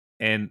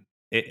 and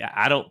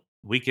I don't.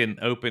 We can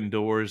open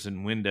doors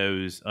and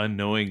windows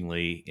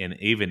unknowingly and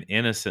even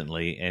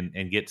innocently,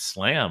 and get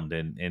slammed,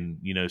 and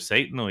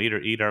Satan will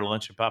eat our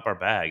lunch and pop our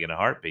bag in a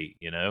heartbeat.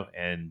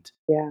 And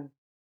Yeah.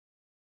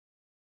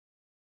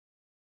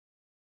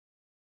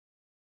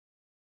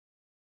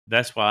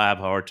 that's why I have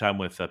a hard time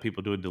with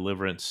people doing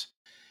deliverance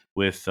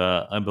with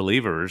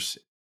unbelievers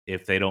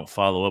if they don't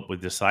follow up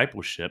with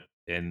discipleship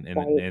Right.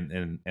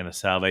 and a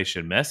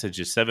salvation message.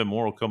 Is 7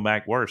 more will come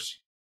back worse,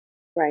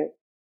 Right.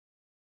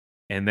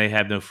 and they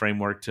have no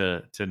framework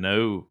to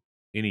know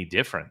any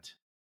different.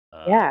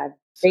 Uh, Yeah.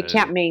 They so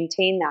can't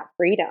maintain that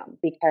freedom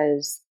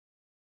because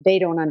they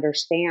don't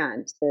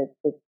understand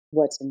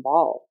what's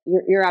involved.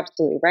 You're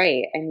absolutely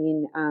right. I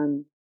mean,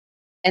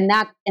 and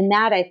that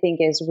I think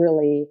is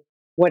really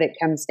what it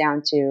comes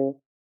down to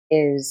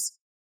is,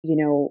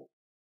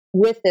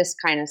 with this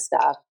kind of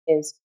stuff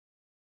is,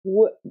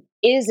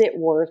 is it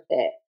worth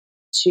it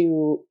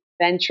to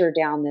venture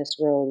down this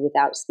road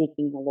without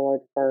seeking the Lord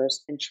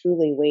first and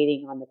truly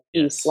waiting on the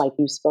peace, yes, like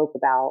you spoke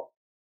about,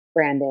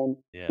 Brandon,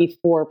 yeah,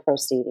 before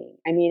proceeding?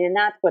 I mean, and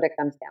that's what it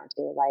comes down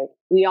to. Like,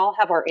 we all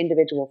have our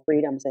individual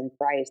freedoms in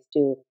Christ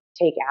to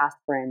take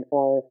aspirin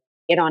or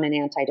get on an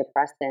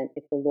antidepressant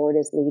if the Lord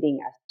is leading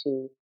us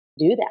to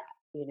do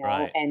that,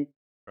 right, and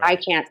I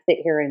right, can't sit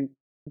here and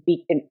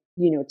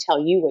tell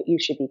you what you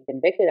should be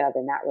convicted of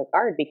in that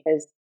regard,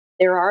 because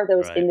there are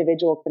those right,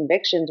 individual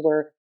convictions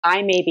where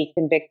I may be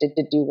convicted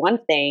to do one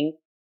thing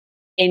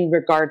in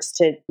regards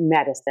to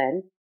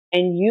medicine,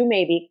 and you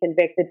may be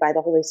convicted by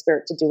the Holy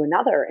Spirit to do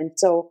another. And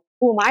so,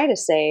 who am I to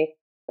say,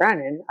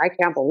 Brandon, I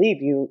can't believe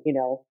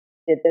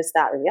did this,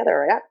 that, or the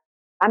other?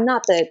 I'm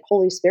not the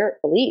Holy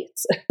Spirit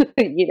police,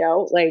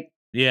 like,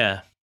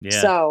 yeah,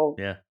 yeah, so.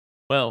 yeah.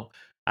 Well,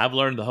 I've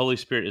learned the Holy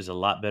Spirit is a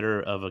lot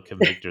better of a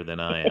convictor than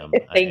I am,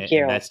 Thank and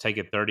you. that's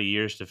taken 30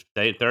 years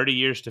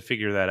to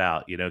figure that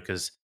out.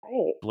 Because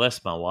Right.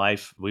 bless my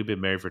wife, we've been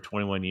married for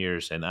 21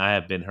 years, and I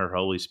have been her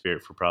Holy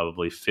Spirit for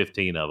probably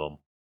 15 of them.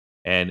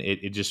 And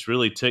it just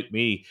really took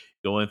me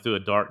going through a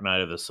dark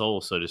night of the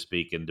soul, so to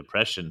speak, and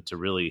depression to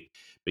really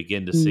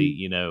begin to see, Mm.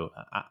 you know,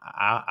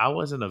 I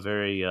wasn't a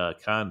very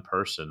kind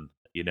person.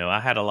 You know, I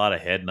had a lot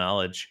of head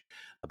knowledge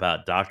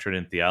about doctrine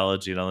and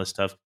theology and all this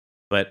stuff,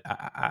 but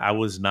I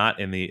was not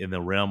in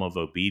the realm of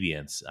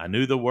obedience. I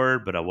knew the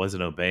word, but I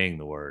wasn't obeying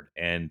the word.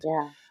 And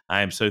Yeah.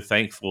 I am so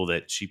thankful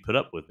that she put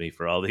up with me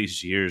for all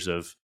these years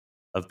of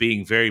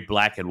being very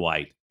black and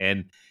white.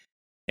 And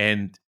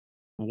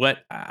what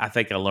I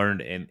think I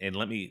learned, and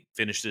let me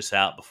finish this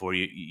out before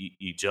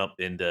you jump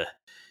into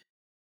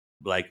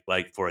like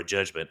for a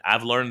judgment.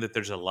 I've learned that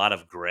there's a lot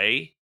of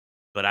gray,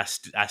 but I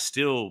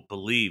still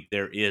believe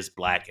there is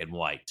black and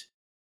white.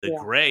 The Yeah.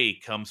 gray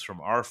comes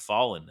from our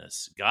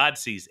fallenness. God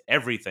sees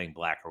everything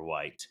black or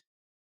white.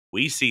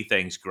 We see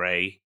things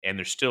gray, and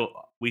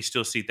we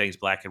still see things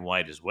black and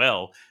white as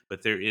well,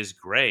 but there is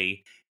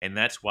gray, and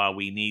that's why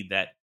we need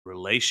that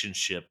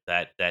relationship,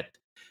 that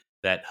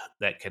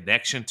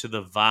connection to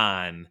the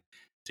vine,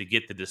 to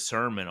get the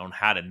discernment on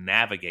how to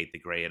navigate the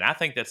gray. And I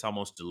think that's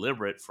almost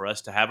deliberate for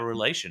us to have a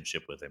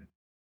relationship with him.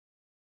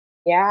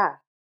 Yeah.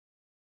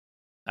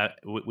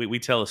 We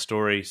tell a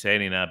story.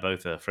 Sandy and I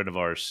both, a friend of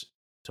ours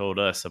told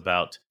us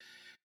about,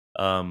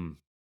 um,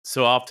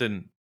 so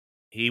often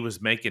he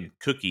was making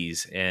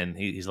cookies, and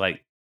he's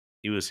like,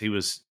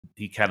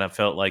 he kind of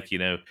felt like, you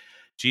know,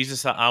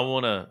 Jesus, I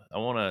want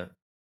to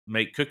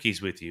make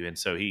cookies with you. And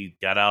so he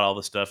got out all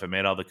the stuff and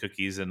made all the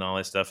cookies and all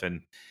that stuff.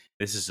 And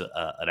this is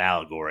an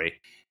allegory,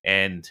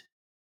 and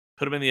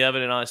put them in the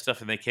oven and all that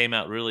stuff. And they came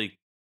out really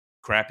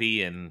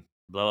crappy and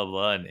blah, blah,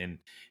 blah. And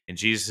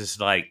Jesus is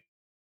like,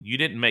 you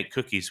didn't make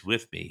cookies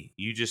with me.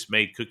 You just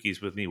made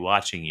cookies with me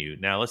watching you.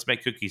 Now let's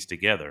make cookies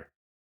together.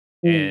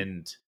 Mm.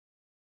 And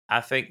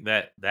I think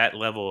that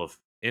level of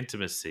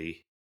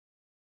intimacy,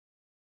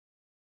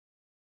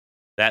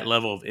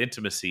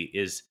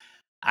 is,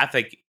 I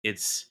think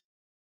it's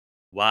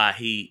why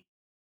he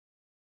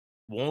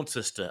wants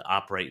us to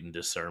operate in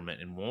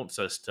discernment and wants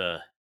us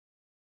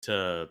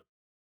to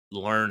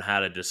learn how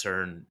to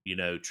discern, you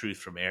know, truth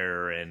from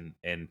error,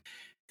 and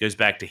goes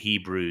back to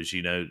Hebrews,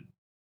 you know,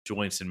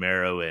 joints and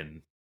marrow,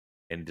 and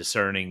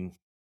discerning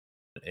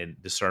and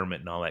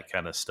discernment and all that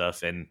kind of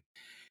stuff. And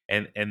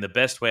the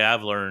best way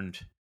I've learned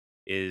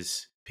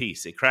is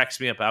peace. It cracks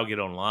me up. I'll get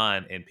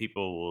online and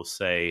people will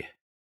say,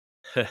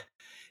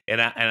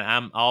 and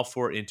I'm all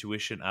for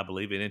intuition. I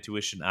believe in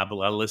intuition. I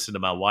listen to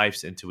my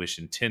wife's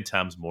intuition 10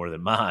 times more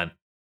than mine.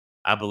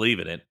 I believe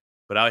in it.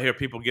 But I'll hear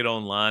people get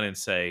online and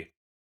say,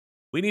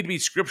 we need to be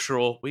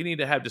scriptural. We need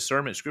to have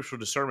discernment, scriptural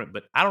discernment.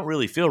 But I don't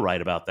really feel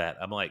right about that.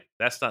 I'm like,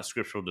 that's not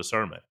scriptural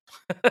discernment.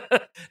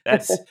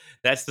 that's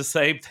that's the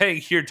same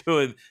thing you're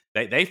doing.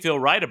 They feel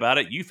right about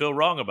it. You feel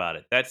wrong about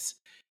it.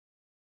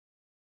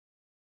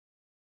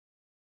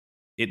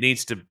 It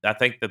needs to. I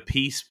think the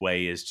peace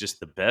way is just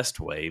the best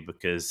way,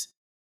 because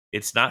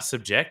it's not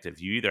subjective.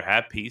 You either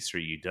have peace or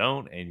you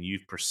don't, and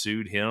you've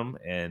pursued him,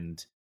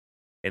 and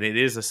it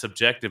is a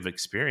subjective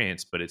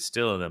experience, but it's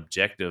still an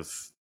objective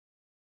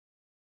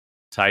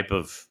type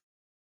of.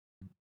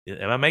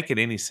 Am I making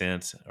any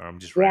sense, or I'm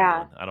just Yeah.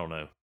 rambling? I don't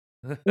know.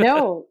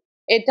 No,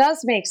 it does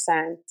make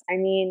sense. I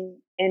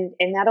mean, and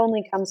that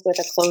only comes with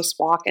a close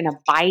walk and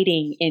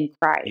abiding in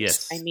Christ.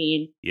 I Yes.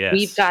 mean, we've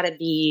Yes. got to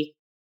be.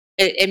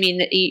 I mean,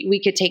 we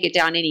could take it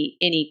down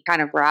any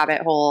kind of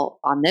rabbit hole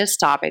on this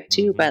topic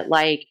too. Hmm. But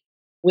like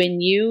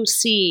when you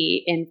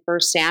see in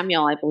First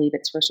Samuel, I believe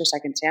it's First or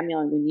Second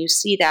Samuel, and when you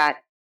see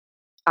that,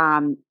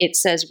 it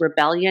says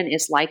rebellion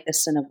is like the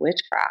sin of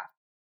witchcraft.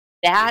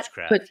 That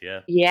put Witchcraft.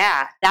 Yeah.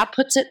 Yeah, that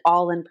puts it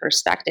all in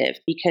perspective,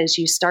 because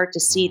you start to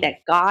see Mm.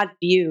 that God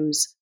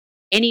views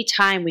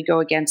anytime we go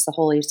against the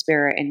Holy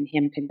Spirit and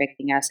him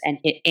convicting us,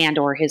 and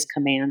or his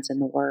commands in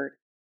the word,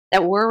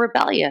 that we're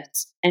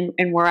rebellious, and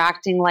we're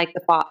acting like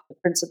the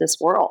prince of this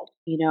world,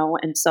 you know.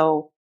 And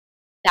so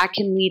that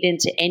can lead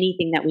into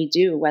anything that we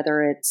do,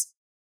 whether it's,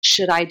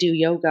 should I do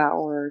yoga,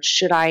 or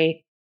should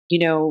I, you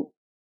know,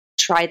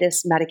 try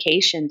this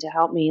medication to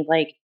help me.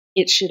 Like,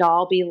 it should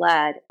all be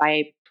led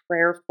by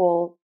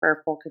prayerful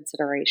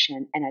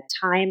consideration, and a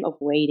time of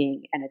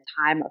waiting, and a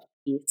time of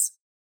peace.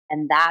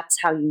 And that's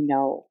how you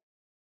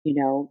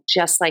know,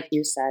 just like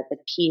you said, the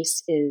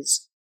peace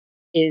is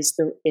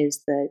the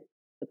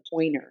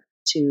pointer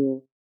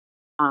to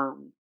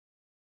um,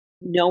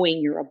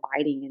 knowing you're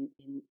abiding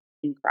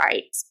in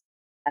Christ.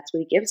 That's what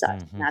he gives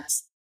us. And Hmm.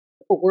 that's,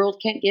 the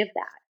world can't give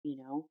that, you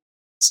know.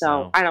 So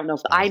No. I don't know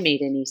if I No.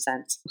 made any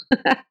sense,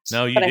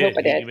 No, you but I hope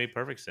did. I You did. made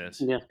perfect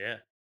sense. Yeah. Yeah.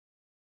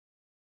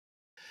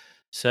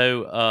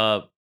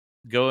 So,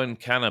 going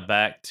kind of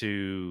back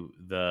to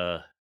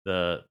the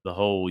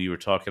whole, you were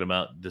talking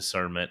about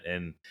discernment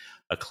and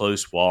a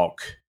close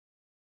walk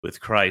with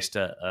Christ.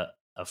 A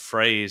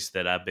phrase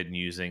that I've been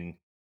using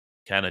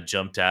kind of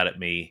jumped out at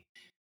me,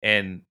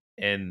 and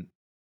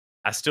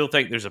I still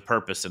think there's a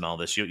purpose in all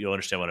this. You'll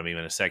understand what I mean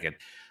in a second.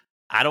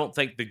 I don't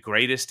think the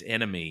greatest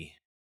enemy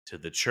to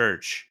the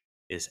church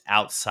is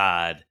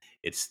outside.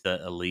 It's the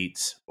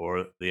elites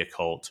or the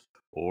occult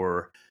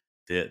or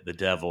the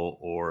devil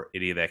or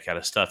any of that kind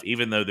of stuff.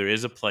 Even though there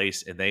is a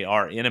place and they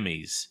are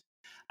enemies,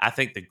 I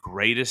think the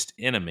greatest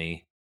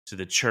enemy to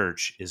the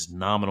church is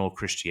nominal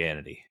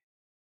Christianity.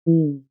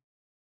 Mm.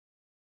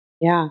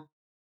 Yeah.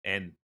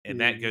 And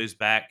that goes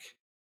back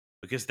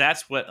because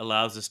that's what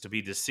allows us to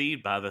be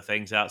deceived by the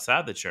things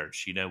outside the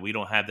church. We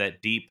don't have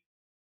that deep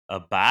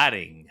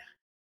abiding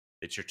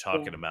that you're Yeah.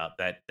 talking about,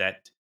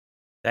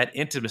 that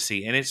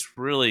intimacy. And it's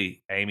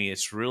really, Amy,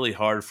 it's really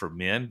hard for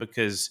men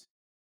because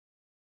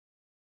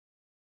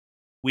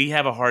we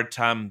have a hard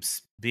time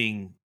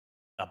being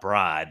a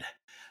bride.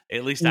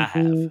 At least I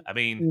have. Mm-hmm. I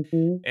mean,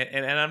 Mm-hmm.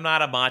 and I'm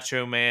not a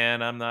macho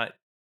man. I'm not,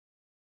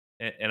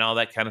 and all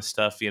that kind of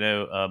stuff,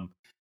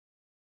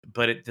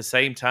 but at the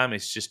same time,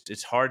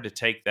 it's hard to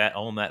take that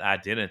on that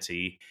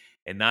identity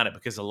and not it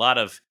because a lot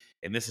of,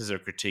 and this is a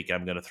critique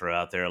I'm going to throw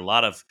out there, a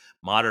lot of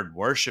modern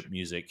worship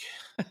music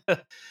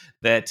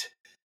that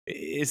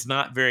is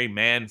not very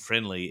man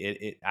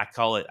friendly. I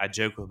call it. I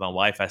joke with my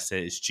wife. I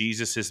said it's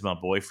Jesus is my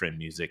boyfriend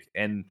music,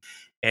 and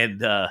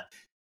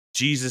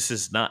Jesus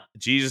is not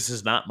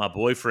my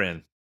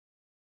boyfriend.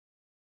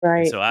 And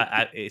Right. so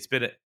it's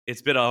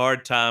been a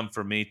hard time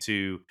for me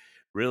to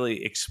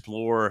really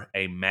explore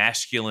a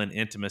masculine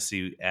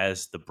intimacy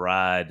as the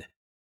bride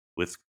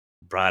with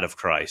bride of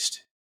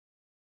Christ.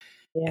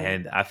 Yeah.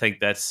 And I think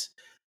that's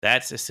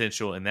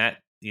essential, and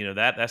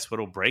that's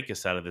what'll break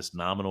us out of this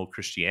nominal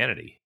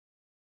Christianity.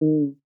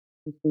 Mm-hmm.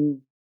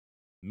 Men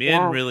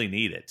Yeah. really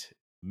need it.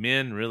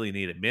 Men really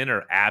need it. Men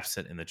are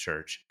absent in the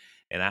church,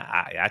 and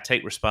I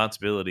take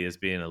responsibility as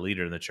being a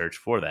leader in the church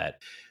for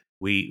that.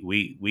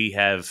 We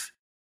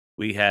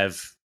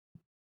have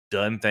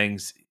done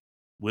things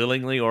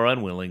willingly or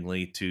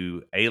unwillingly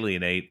to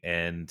alienate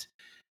and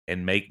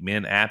make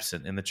men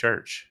absent in the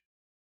church.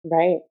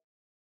 Right.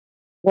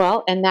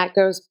 Well, and that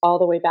goes all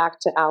the way back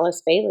to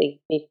Alice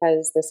Bailey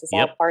because this is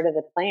all Yep. part of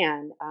the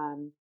plan.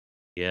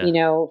 Yeah.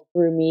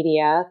 Through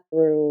media,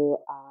 through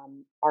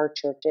our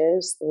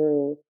churches,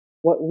 through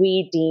what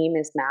we deem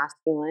as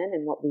masculine,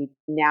 and what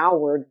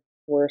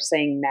we're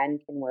saying men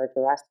can wear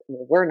dresses.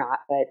 Well, we're not,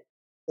 but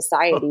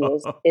society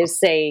is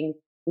saying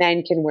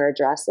men can wear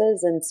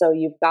dresses, and so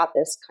you've got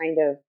this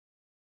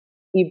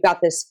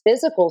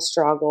physical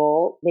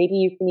struggle. Maybe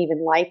you can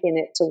even liken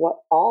it to what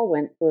Paul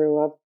went through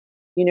of,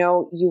 you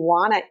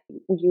want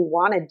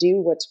to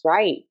do what's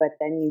right, but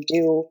then you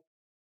do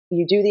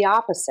the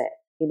opposite,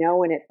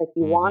 and it's like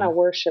you want to hmm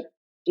worship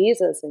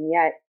Jesus, and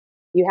yet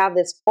you have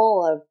this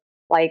pull of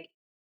like,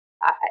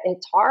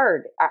 it's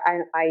hard.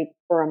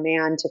 For a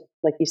man to,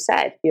 like you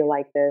said, feel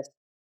like you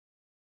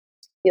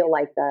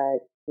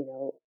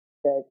know,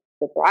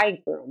 the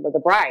bridegroom or the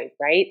bride,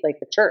 right? Like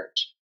the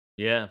church.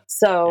 Yeah. Yeah.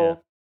 So,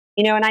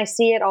 and I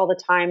see it all the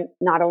time,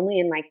 not only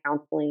in my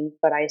counseling,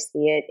 but I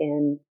see it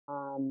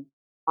on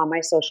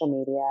my social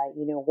media.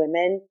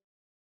 Women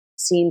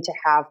seem to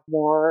have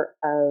more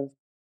of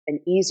an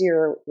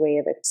easier way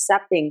of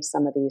accepting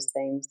some of these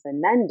things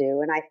than men do.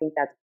 And I think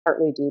that's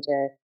partly due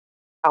to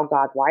how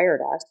God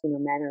wired us.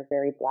 Men are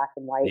very black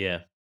and white Yeah.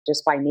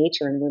 just by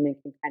nature, and women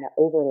can kind of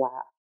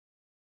overlap,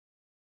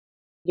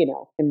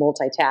 and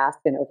multitask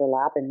and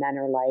overlap, and men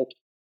are like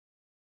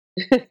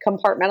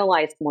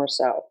compartmentalized more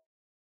so.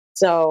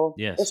 So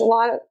there's a Yes.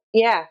 lot of,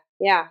 yeah,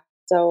 yeah.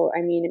 So,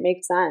 I mean, it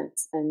makes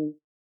sense. And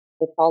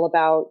it's all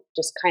about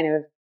just kind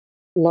of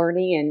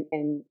learning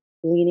and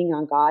leaning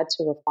on God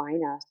to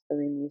refine us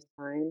during these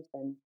times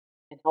and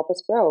help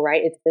us grow,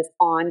 right? It's this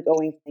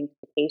ongoing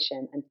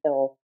sanctification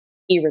until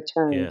He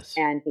returns Yes.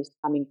 and He's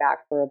coming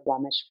back for a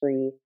blemish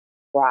free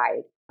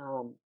bride.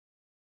 So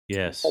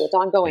Yes. it's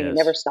ongoing. It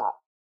never Yes. stops.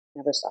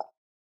 Never stops.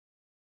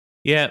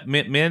 Yeah.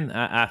 Men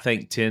I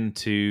think tend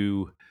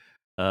to.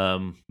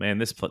 Man,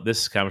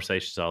 this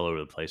conversation's all over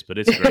the place, but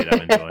it's great.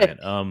 I'm enjoying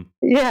it.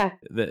 Yeah.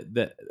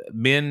 The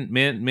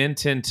men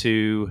tend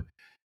to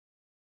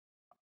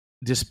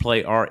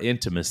display our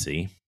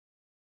intimacy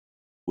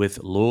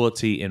with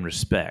loyalty and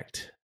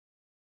respect.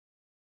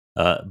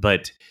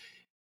 But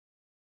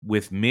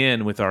with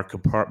men, with our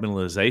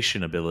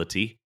compartmentalization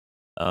ability,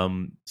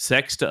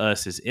 sex to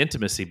us is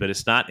intimacy, but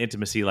it's not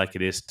intimacy like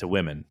it is to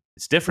women.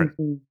 It's different,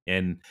 Hmm.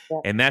 and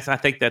Yeah. and I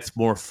think that's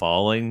more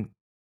falling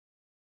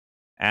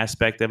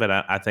aspect of it.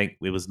 I think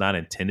it was not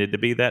intended to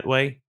be that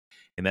way,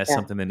 and that's Yeah.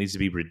 something that needs to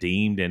be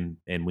redeemed,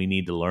 and we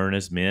need to learn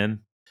as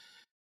men.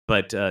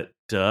 But to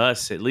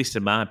us, at least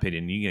in my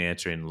opinion, you can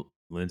answer in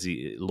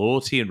Lindsay,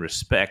 loyalty and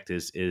respect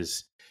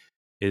is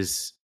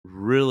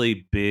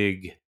really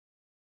big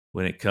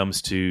when it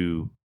comes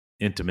to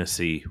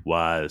intimacy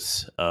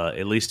wise.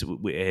 At least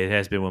it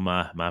has been with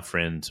my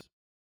friends,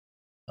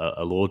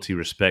 a loyalty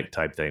respect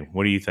type thing.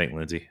 What do you think,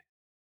 Lindsay?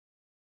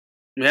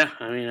 Yeah,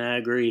 I mean, I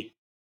agree.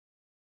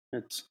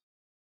 It's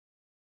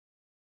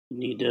You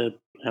need to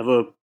have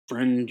a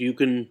friend you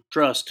can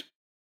trust.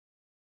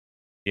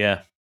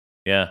 Yeah,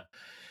 yeah.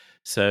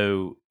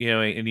 So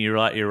and you're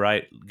right. You're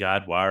right.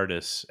 God wired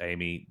us,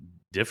 Amy,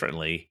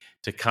 differently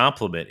to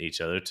complement each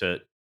other,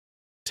 to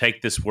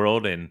take this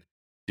world and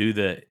do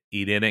the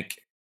Edenic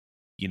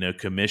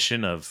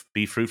commission of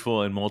be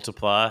fruitful and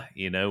multiply,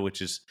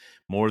 which is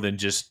more than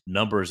just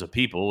numbers of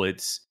people.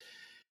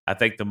 I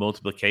think the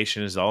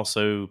multiplication is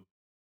also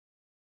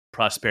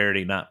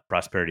prosperity, not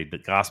prosperity, the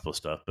gospel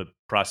stuff, but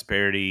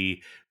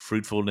prosperity,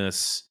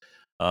 fruitfulness,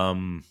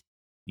 in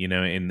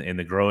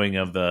the growing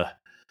of the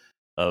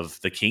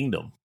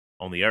kingdom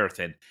on the earth.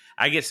 And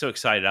I get so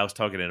excited. I was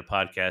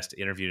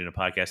interviewed in a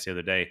podcast the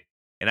other day,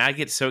 and I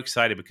get so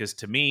excited because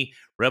to me,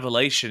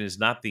 Revelation is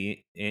not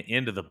the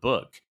end of the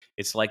book.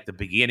 It's like the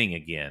beginning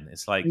again.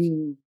 It's like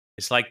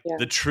Yeah.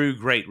 the true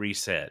great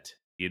reset,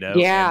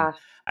 Yeah. And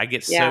I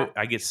get Yeah.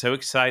 so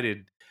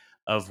excited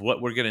of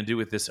what we're going to do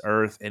with this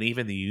earth and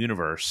even the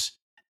universe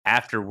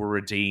after we're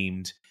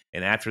redeemed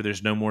and after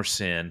there's no more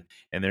sin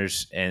and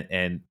there's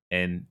and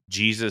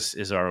Jesus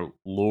is our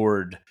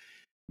Lord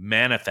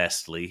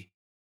manifestly,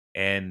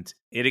 and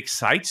it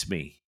excites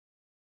me.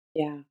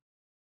 Yeah.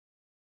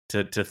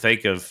 To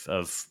think of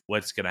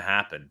what's going to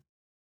happen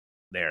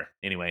there.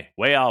 Anyway,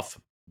 way off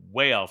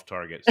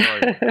target.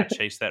 Sorry, I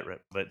chased that,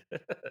 but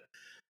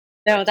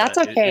No, that's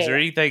okay. Is there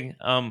anything?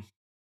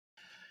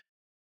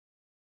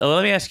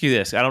 Let me ask you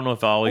this. I don't know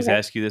if I always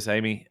ask you this,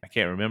 Amy. I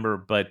can't remember,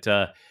 but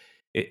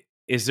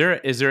is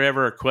there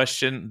ever a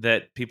question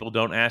that people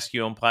don't ask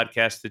you on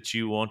podcasts that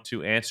you want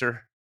to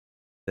answer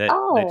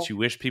that you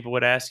wish people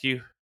would ask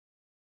you?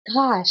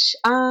 Gosh,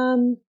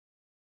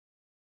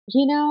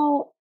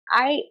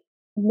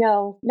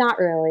 no, not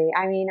really.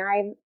 I mean,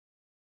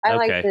 I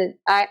like to.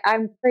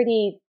 I'm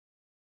pretty.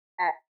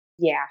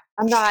 Yeah,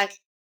 I'm not.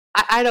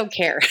 I don't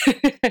care.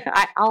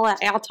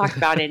 I'll talk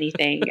about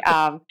anything,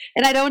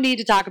 and I don't need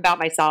to talk about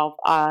myself.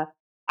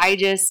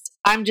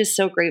 I'm just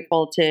so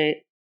grateful to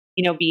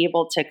be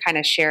able to kind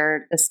of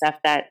share the stuff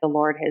that the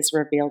Lord has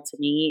revealed to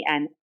me,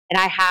 and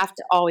I have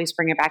to always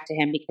bring it back to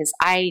Him because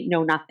I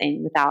know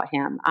nothing without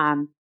Him.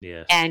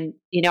 Yes. And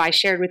I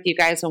shared with you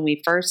guys when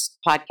we first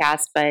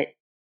podcast, but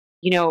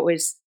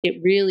it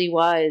really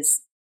was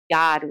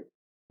God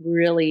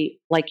really,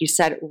 like you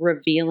said,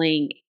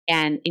 revealing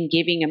and in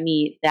giving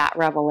me that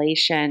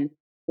revelation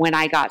when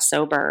I got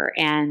sober.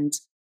 And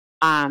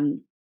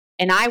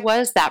I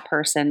was that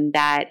person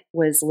that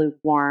was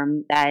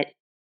lukewarm, that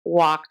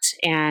walked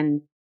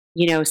and,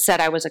 said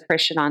I was a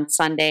Christian on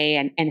Sunday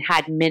and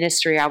had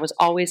ministry. I was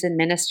always in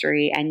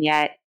ministry. And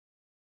yet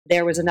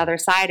there was another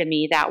side of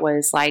me that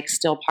was like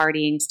still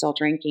partying, still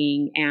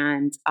drinking.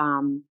 And,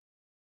 and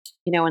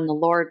the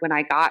Lord, when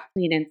I got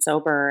clean and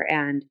sober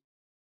and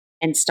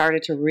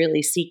started to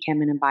really seek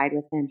Him and abide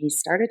with Him, He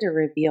started to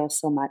reveal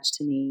so much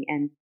to me,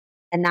 and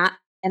I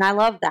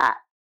love that,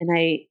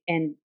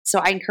 and so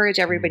I encourage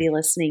everybody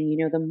listening.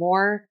 The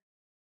more,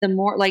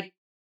 like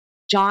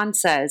John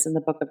says in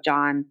the book of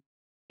John,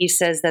 he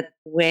says that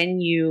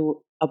when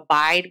you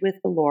abide with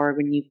the Lord,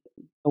 when you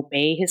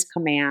obey His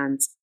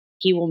commands,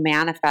 He will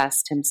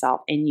manifest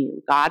Himself in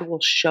you. God will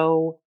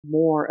show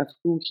more of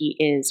who He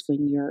is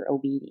when you're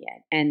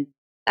obedient, and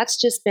that's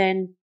just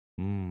been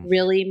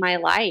really my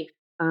life.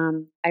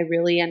 I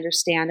really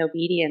understand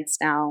obedience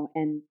now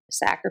and the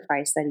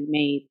sacrifice that He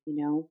made,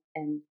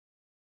 and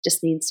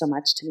just means so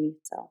much to me.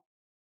 So,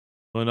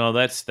 well, no,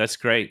 that's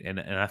great, and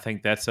I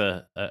think that's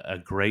a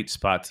great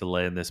spot to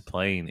land this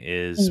plane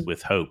is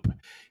with hope.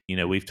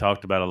 We've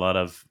talked about a lot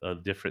of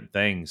different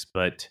things,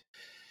 but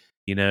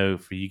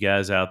for you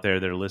guys out there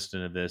that are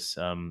listening to this,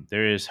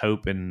 there is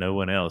hope in no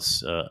one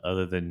else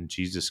other than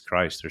Jesus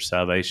Christ. There's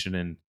salvation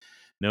in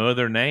no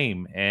other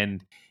name,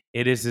 and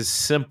it is as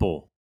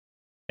simple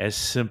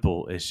as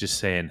just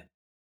saying,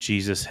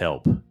 Jesus,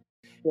 help.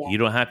 Yeah. You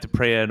don't have to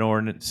pray an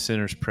ordinate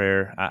sinner's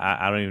prayer.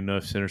 I don't even know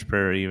if sinner's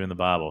prayer are even in the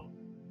Bible,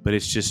 but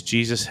it's just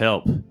Jesus,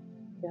 help.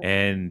 Yeah.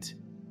 And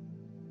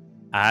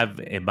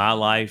in my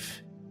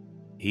life,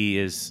 He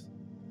is,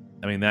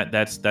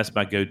 that's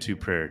my go-to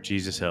prayer.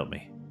 Jesus, help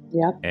me.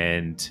 Yep.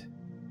 And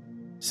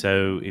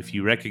so if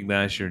you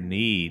recognize your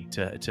need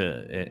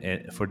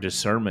for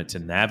discernment to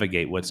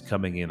navigate what's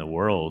coming in the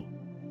world,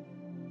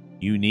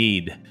 you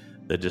need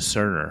the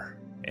discerner,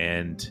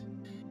 and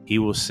He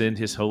will send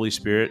His Holy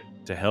Spirit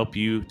to help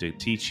you, to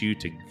teach you,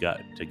 to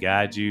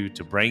guide you,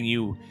 to bring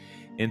you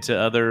into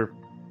other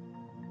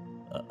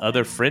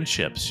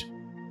friendships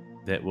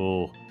that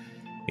will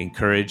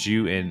encourage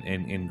you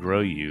and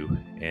grow you.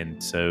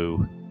 And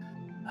so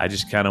I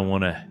just kind of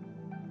want to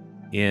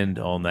end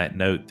on that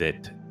note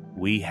that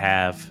we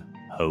have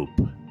hope,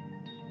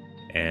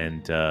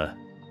 and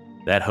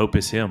that hope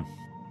is Him.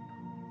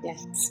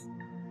 Yes.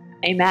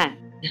 Amen.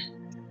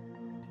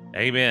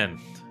 Amen.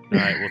 All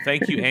right. Well,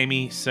 thank you,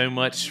 Amy, so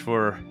much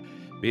for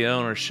being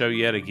on our show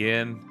yet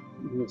again.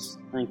 Yes,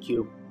 thank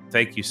you.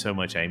 Thank you so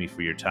much, Amy,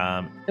 for your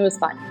time. It was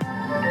fun.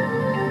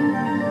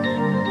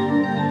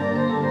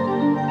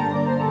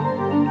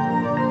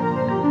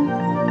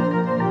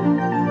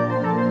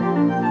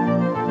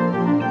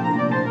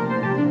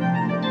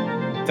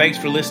 Thanks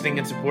for listening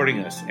and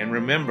supporting us. And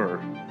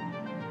remember,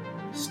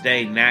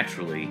 stay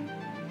naturally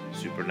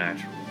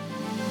supernatural.